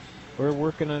 We're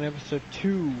working on episode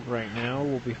 2 right now.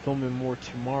 We'll be filming more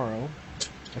tomorrow,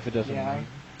 if it doesn't Yeah.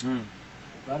 rain.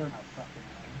 Better not fucking.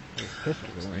 It's pissed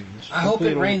if it rains. I hope Hopefully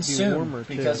it it'll rains be soon warmer,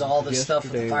 too, because of all this stuff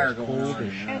with the yesterday fire was going on.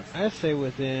 coldish. Yeah. I'd say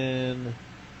within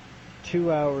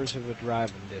 2 hours of a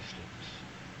driving distance.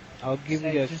 I'll give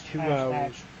you Say guys just 2 past hours.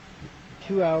 that.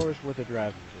 2 hours worth of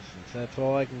driving distance. That's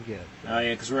all I can get. Oh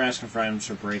yeah, because we're asking for items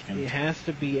for breaking. It has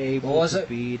to be What able was to it?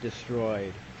 be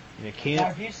destroyed. And it Now,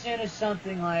 can't. if you send us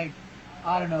something like,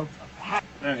 I don't know,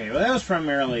 Okay, well that was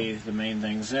primarily the main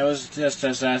things. That was just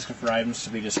us asking for items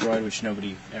to be destroyed, which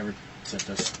nobody ever sent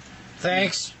us.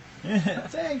 Thanks.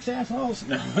 Thanks, assholes.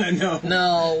 No, no.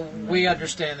 No, we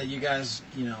understand that you guys,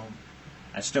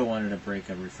 I still wanted to break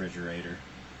a refrigerator.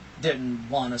 didn't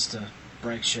want us to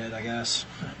break shit, I guess.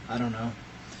 I don't know.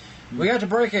 We got to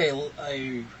break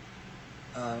a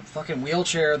fucking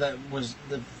wheelchair that was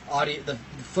the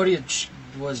footage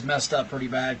was messed up pretty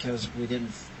bad because we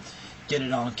didn't get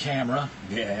it on camera.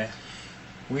 Yeah.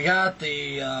 We got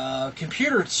the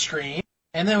computer screen,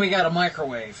 and then we got a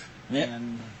microwave. Yep.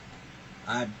 And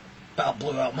I about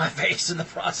blew out my face in the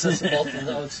process of both of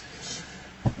those.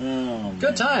 Oh, Good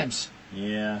man. times.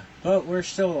 Yeah. But we're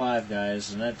still alive,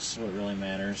 guys, and that's what really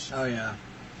matters. Oh, yeah.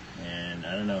 And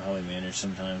I don't know how we manage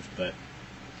sometimes, but...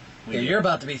 we Yeah, do. you're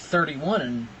about to be 31,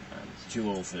 and I'm too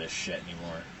old for this shit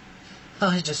anymore.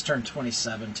 I just turned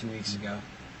 27 2 weeks ago.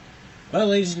 Well,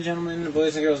 ladies and gentlemen,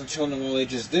 boys and girls and children of all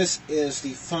ages, this is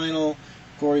the final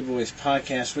Gory Boys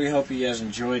podcast. We hope you guys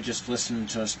enjoyed just listening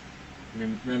to us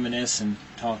reminisce and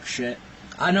talk shit.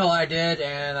 I know I did,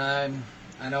 and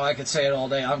I know I could say it all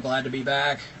day. I'm glad to be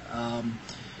back.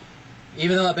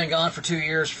 Even though I've been gone for 2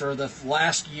 years, for the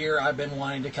last year I've been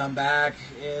wanting to come back.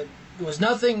 It was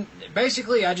nothing.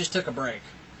 Basically, I just took a break,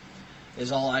 is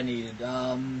all I needed.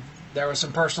 There were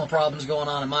some personal problems going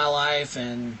on in my life,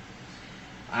 and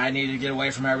I needed to get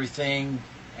away from everything.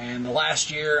 And the last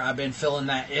year, I've been feeling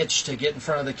that itch to get in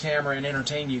front of the camera and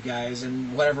entertain you guys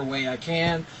in whatever way I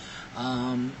can.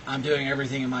 I'm doing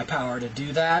everything in my power to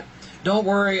do that. Don't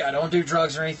worry, I don't do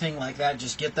drugs or anything like that.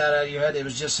 Just get that out of your head. It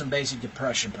was just some basic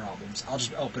depression problems. I'll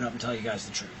just open up and tell you guys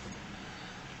the truth.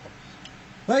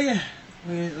 Well, yeah.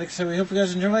 Like I said, we hope you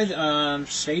guys enjoyed.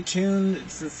 Stay tuned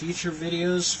for future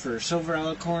videos for Silver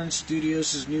Alicorn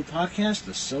Studios' new podcast,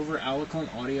 the Silver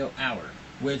Alicorn Audio Hour.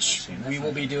 Which we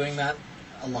will be doing that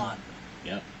a lot.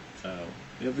 Yep. So,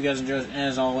 we hope you guys enjoyed.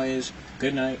 As always,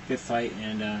 good night, good fight,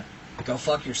 and, Go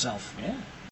fuck yourself. yeah.